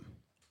stovetop.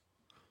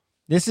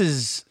 This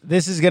is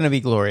going to be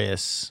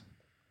glorious.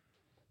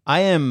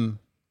 I am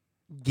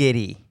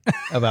giddy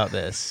about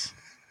this.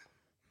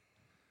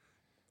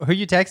 Who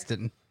you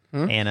texting?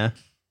 Anna.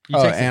 You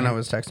Oh, texting Anna her?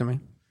 was texting me.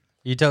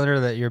 You telling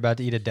her that you're about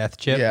to eat a death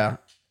chip? Yeah.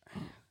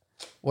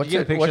 What's Did you get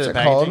a it? picture What's of it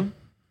the called? packaging?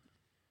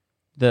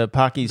 The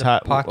Pocky's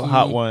hot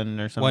Pocky one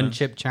or something. One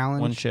chip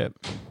challenge. One chip.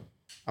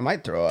 I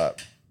might throw up.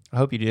 I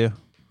hope you do.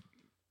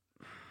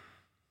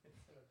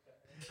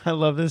 I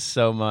love this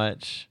so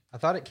much. I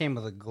thought it came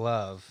with a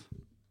glove.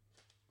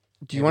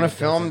 Do you want to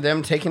film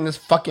them taking this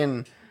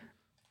fucking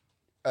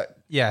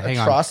Yeah, hang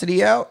on.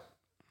 atrocity out?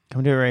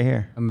 Come do it right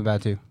here. I'm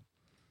about to.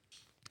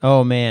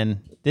 Oh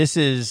man, this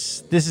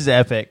is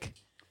epic.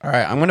 All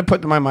right, I'm gonna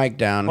put my mic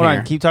down Hold here.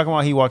 on, keep talking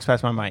while he walks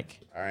past my mic.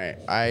 All right,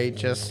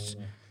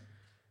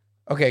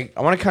 okay.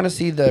 I want to kind of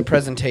see the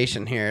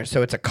presentation here.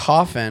 So it's a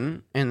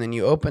coffin, and then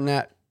you open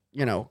that,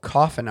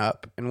 coffin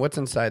up, and what's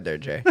inside there,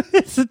 Jay?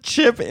 It's a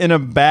chip in a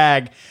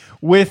bag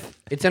with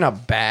It's in a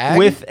bag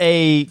with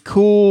a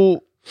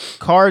cool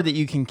card that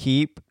you can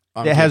keep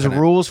I'm that has keeping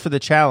it. rules for the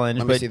challenge,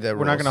 Let me but see the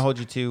we're not rules. going to hold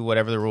you to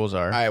whatever the rules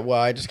are. All right. Well,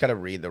 I just gotta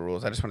read the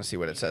rules. I just want to see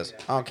what it says.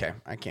 Okay,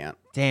 I can't.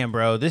 Damn,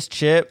 bro, this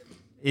chip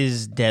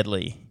is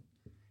deadly.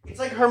 It's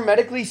like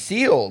hermetically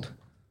sealed.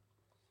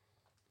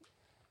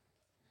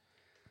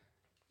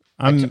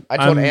 I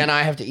told Anna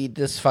I have to eat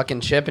this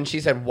fucking chip, and she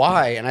said,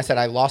 "Why?" And I said,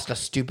 "I lost a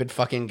stupid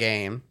fucking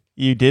game."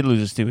 You did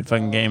lose a stupid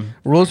fucking game.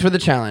 Rules for the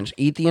challenge.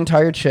 Eat the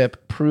entire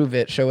chip. Prove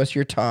it. Show us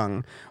your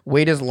tongue.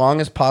 Wait as long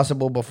as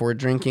possible before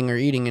drinking or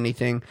eating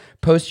anything.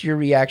 Post your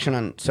reaction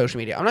on social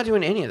media. I'm not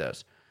doing any of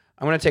those.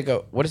 I'm going to take a...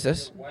 What is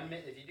this? 1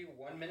 minute. If you do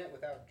 1 minute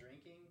without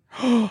drinking,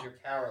 you're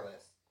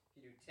powerless.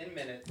 If you do 10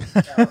 minutes,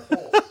 you're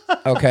powerful.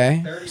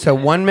 Okay. So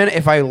 1 minute.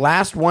 If I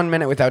last 1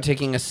 minute without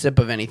taking a sip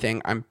of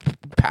anything, I'm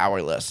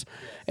powerless.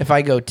 If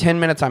I go 10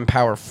 minutes, I'm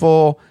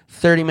powerful.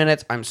 30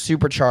 minutes, I'm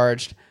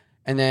supercharged.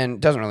 And then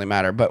doesn't really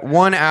matter, but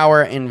 1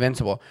 hour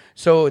invincible.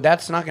 So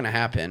that's not going to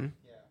happen.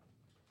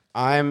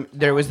 Yeah.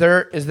 Is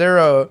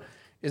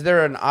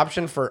there an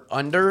option for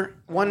under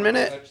 1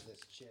 minute? Touch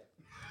this chip.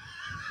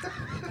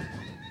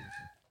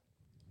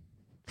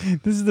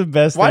 This is the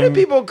best Why do thing.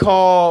 people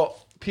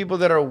call people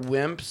that are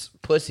wimps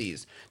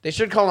pussies? They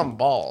should call them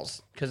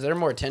balls because they're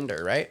more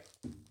tender, right?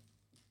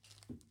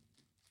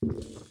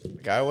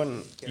 Like I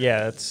wouldn't.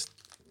 Yeah, that's...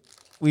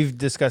 We've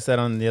discussed that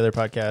on the other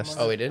podcast.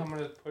 Oh, we did? I'm going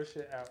to push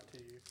it out to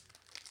you.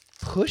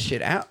 Push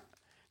it out.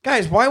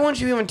 Guys, why won't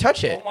you even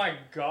touch it? Oh my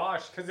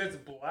gosh, because it's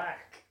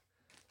black.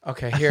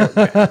 Okay, here.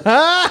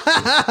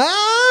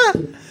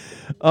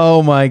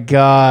 Oh my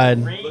god.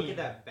 Look at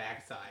that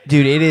backside.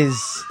 Dude, it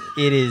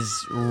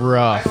is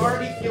rough.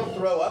 already feel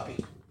throw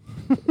uppy.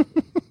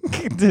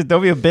 Dude,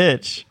 don't be a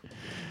bitch.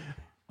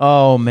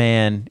 Oh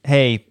man.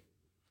 Hey,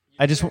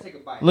 I just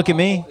look at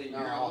me.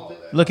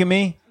 Look at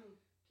me.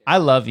 I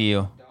love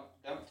you.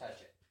 Don't touch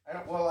it.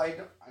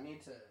 I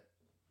need to.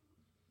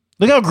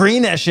 Look how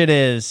green that shit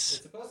is.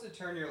 It's supposed to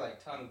turn your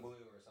like tongue blue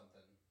or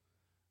something.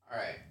 All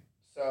right.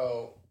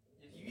 So.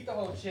 If you eat the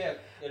whole chip,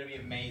 it'll be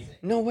amazing.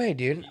 No way,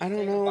 dude. I don't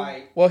take a know.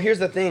 bite. Well, here's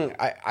the thing.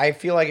 I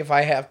feel like if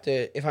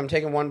I'm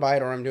taking one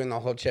bite or I'm doing the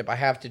whole chip, I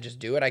have to just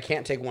do it. I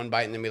can't take one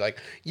bite and then be like,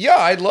 yeah,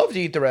 I'd love to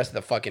eat the rest of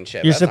the fucking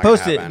chip. You're That's not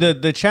supposed gonna to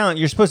happen. the challenge.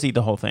 You're supposed to eat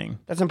the whole thing.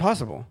 That's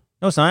impossible.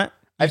 No, it's not.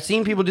 I've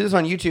seen people do this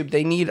on YouTube.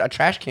 They need a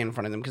trash can in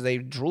front of them because they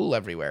drool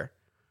everywhere.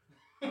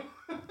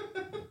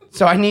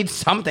 So I need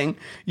something.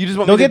 You just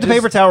want Go me to get the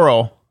paper towel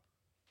roll.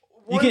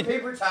 One can-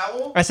 paper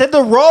towel? I said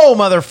the roll,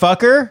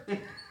 motherfucker.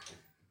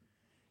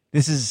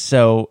 This is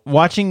so.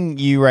 Watching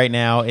you right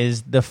now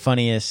is the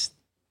funniest.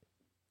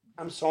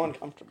 I'm so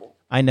uncomfortable.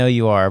 I know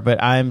you are,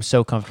 but I'm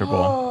so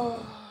comfortable.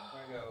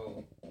 I'm gonna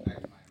go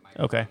back to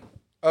my Okay.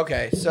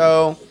 Okay,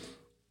 so.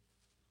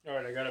 All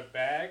right, I got a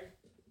bag.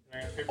 And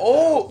I got a paper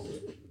Oh!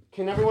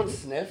 Can everyone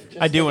sniff?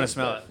 Just I do take want a to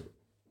smell sniff. it.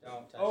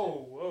 Don't touch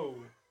Oh, whoa.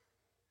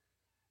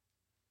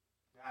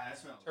 That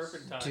smells.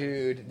 Turpentine.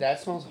 Dude,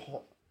 that smells.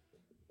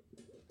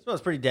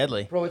 Smells pretty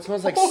deadly. Bro, it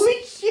smells like.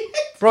 shit!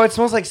 Bro, it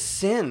smells like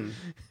sin.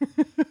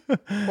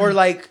 Or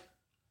like.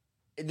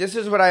 This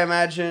is what I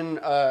imagine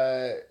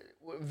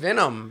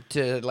venom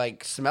to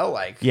like smell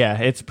like. Yeah,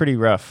 it's pretty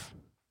rough.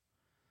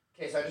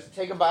 Okay, so I just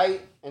take a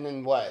bite and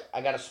then what?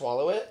 I gotta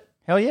swallow it?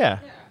 Hell yeah.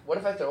 it. Yeah. What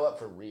if I throw up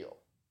for real? Well,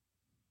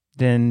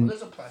 Then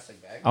there's a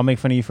plastic bag. I'll make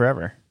fun of you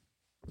forever.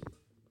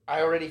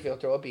 I already feel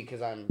throw uppy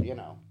because I'm,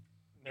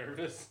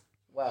 Nervous.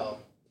 well,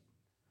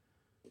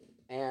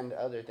 and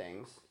other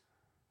things.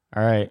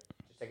 All right.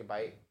 Just take a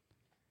bite.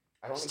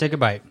 I don't Just take a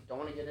bite. Don't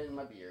want to get it in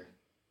my beard.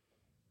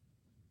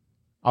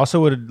 Also,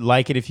 would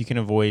like it if you can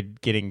avoid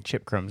getting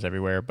chip crumbs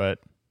everywhere, but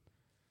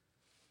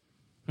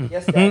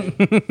Yes, Daddy.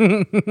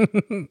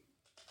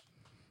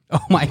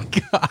 Oh my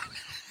god.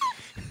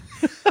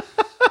 You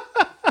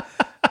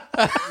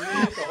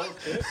ate the whole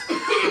chip?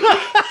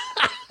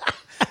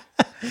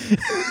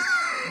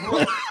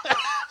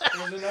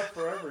 There's enough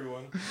for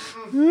everyone.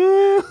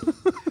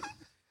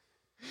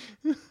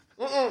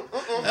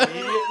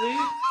 Immediately?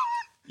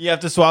 you have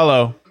to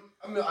swallow.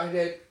 I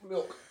did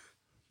milk.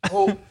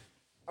 Oh,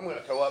 I'm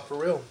gonna throw up for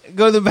real.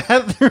 Go to the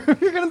bathroom.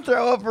 You're gonna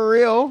throw up for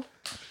real.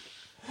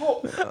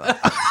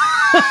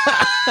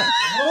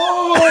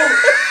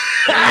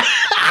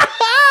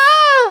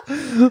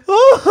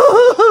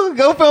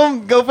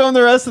 Go film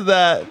the rest of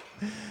that.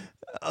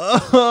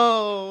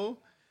 Oh.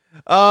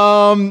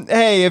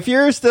 Hey, if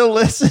you're still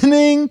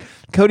listening,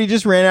 Cody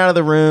just ran out of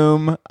the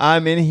room.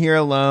 I'm in here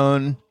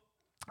alone.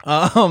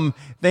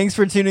 Thanks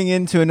for tuning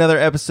in to another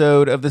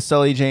episode of the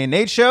Sully J and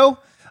Nate Show.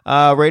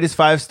 Rate us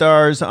 5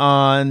 stars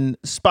on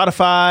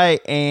Spotify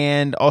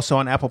and also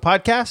on Apple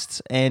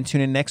Podcasts. And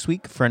tune in next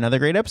week for another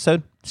great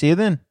episode. See you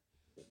then.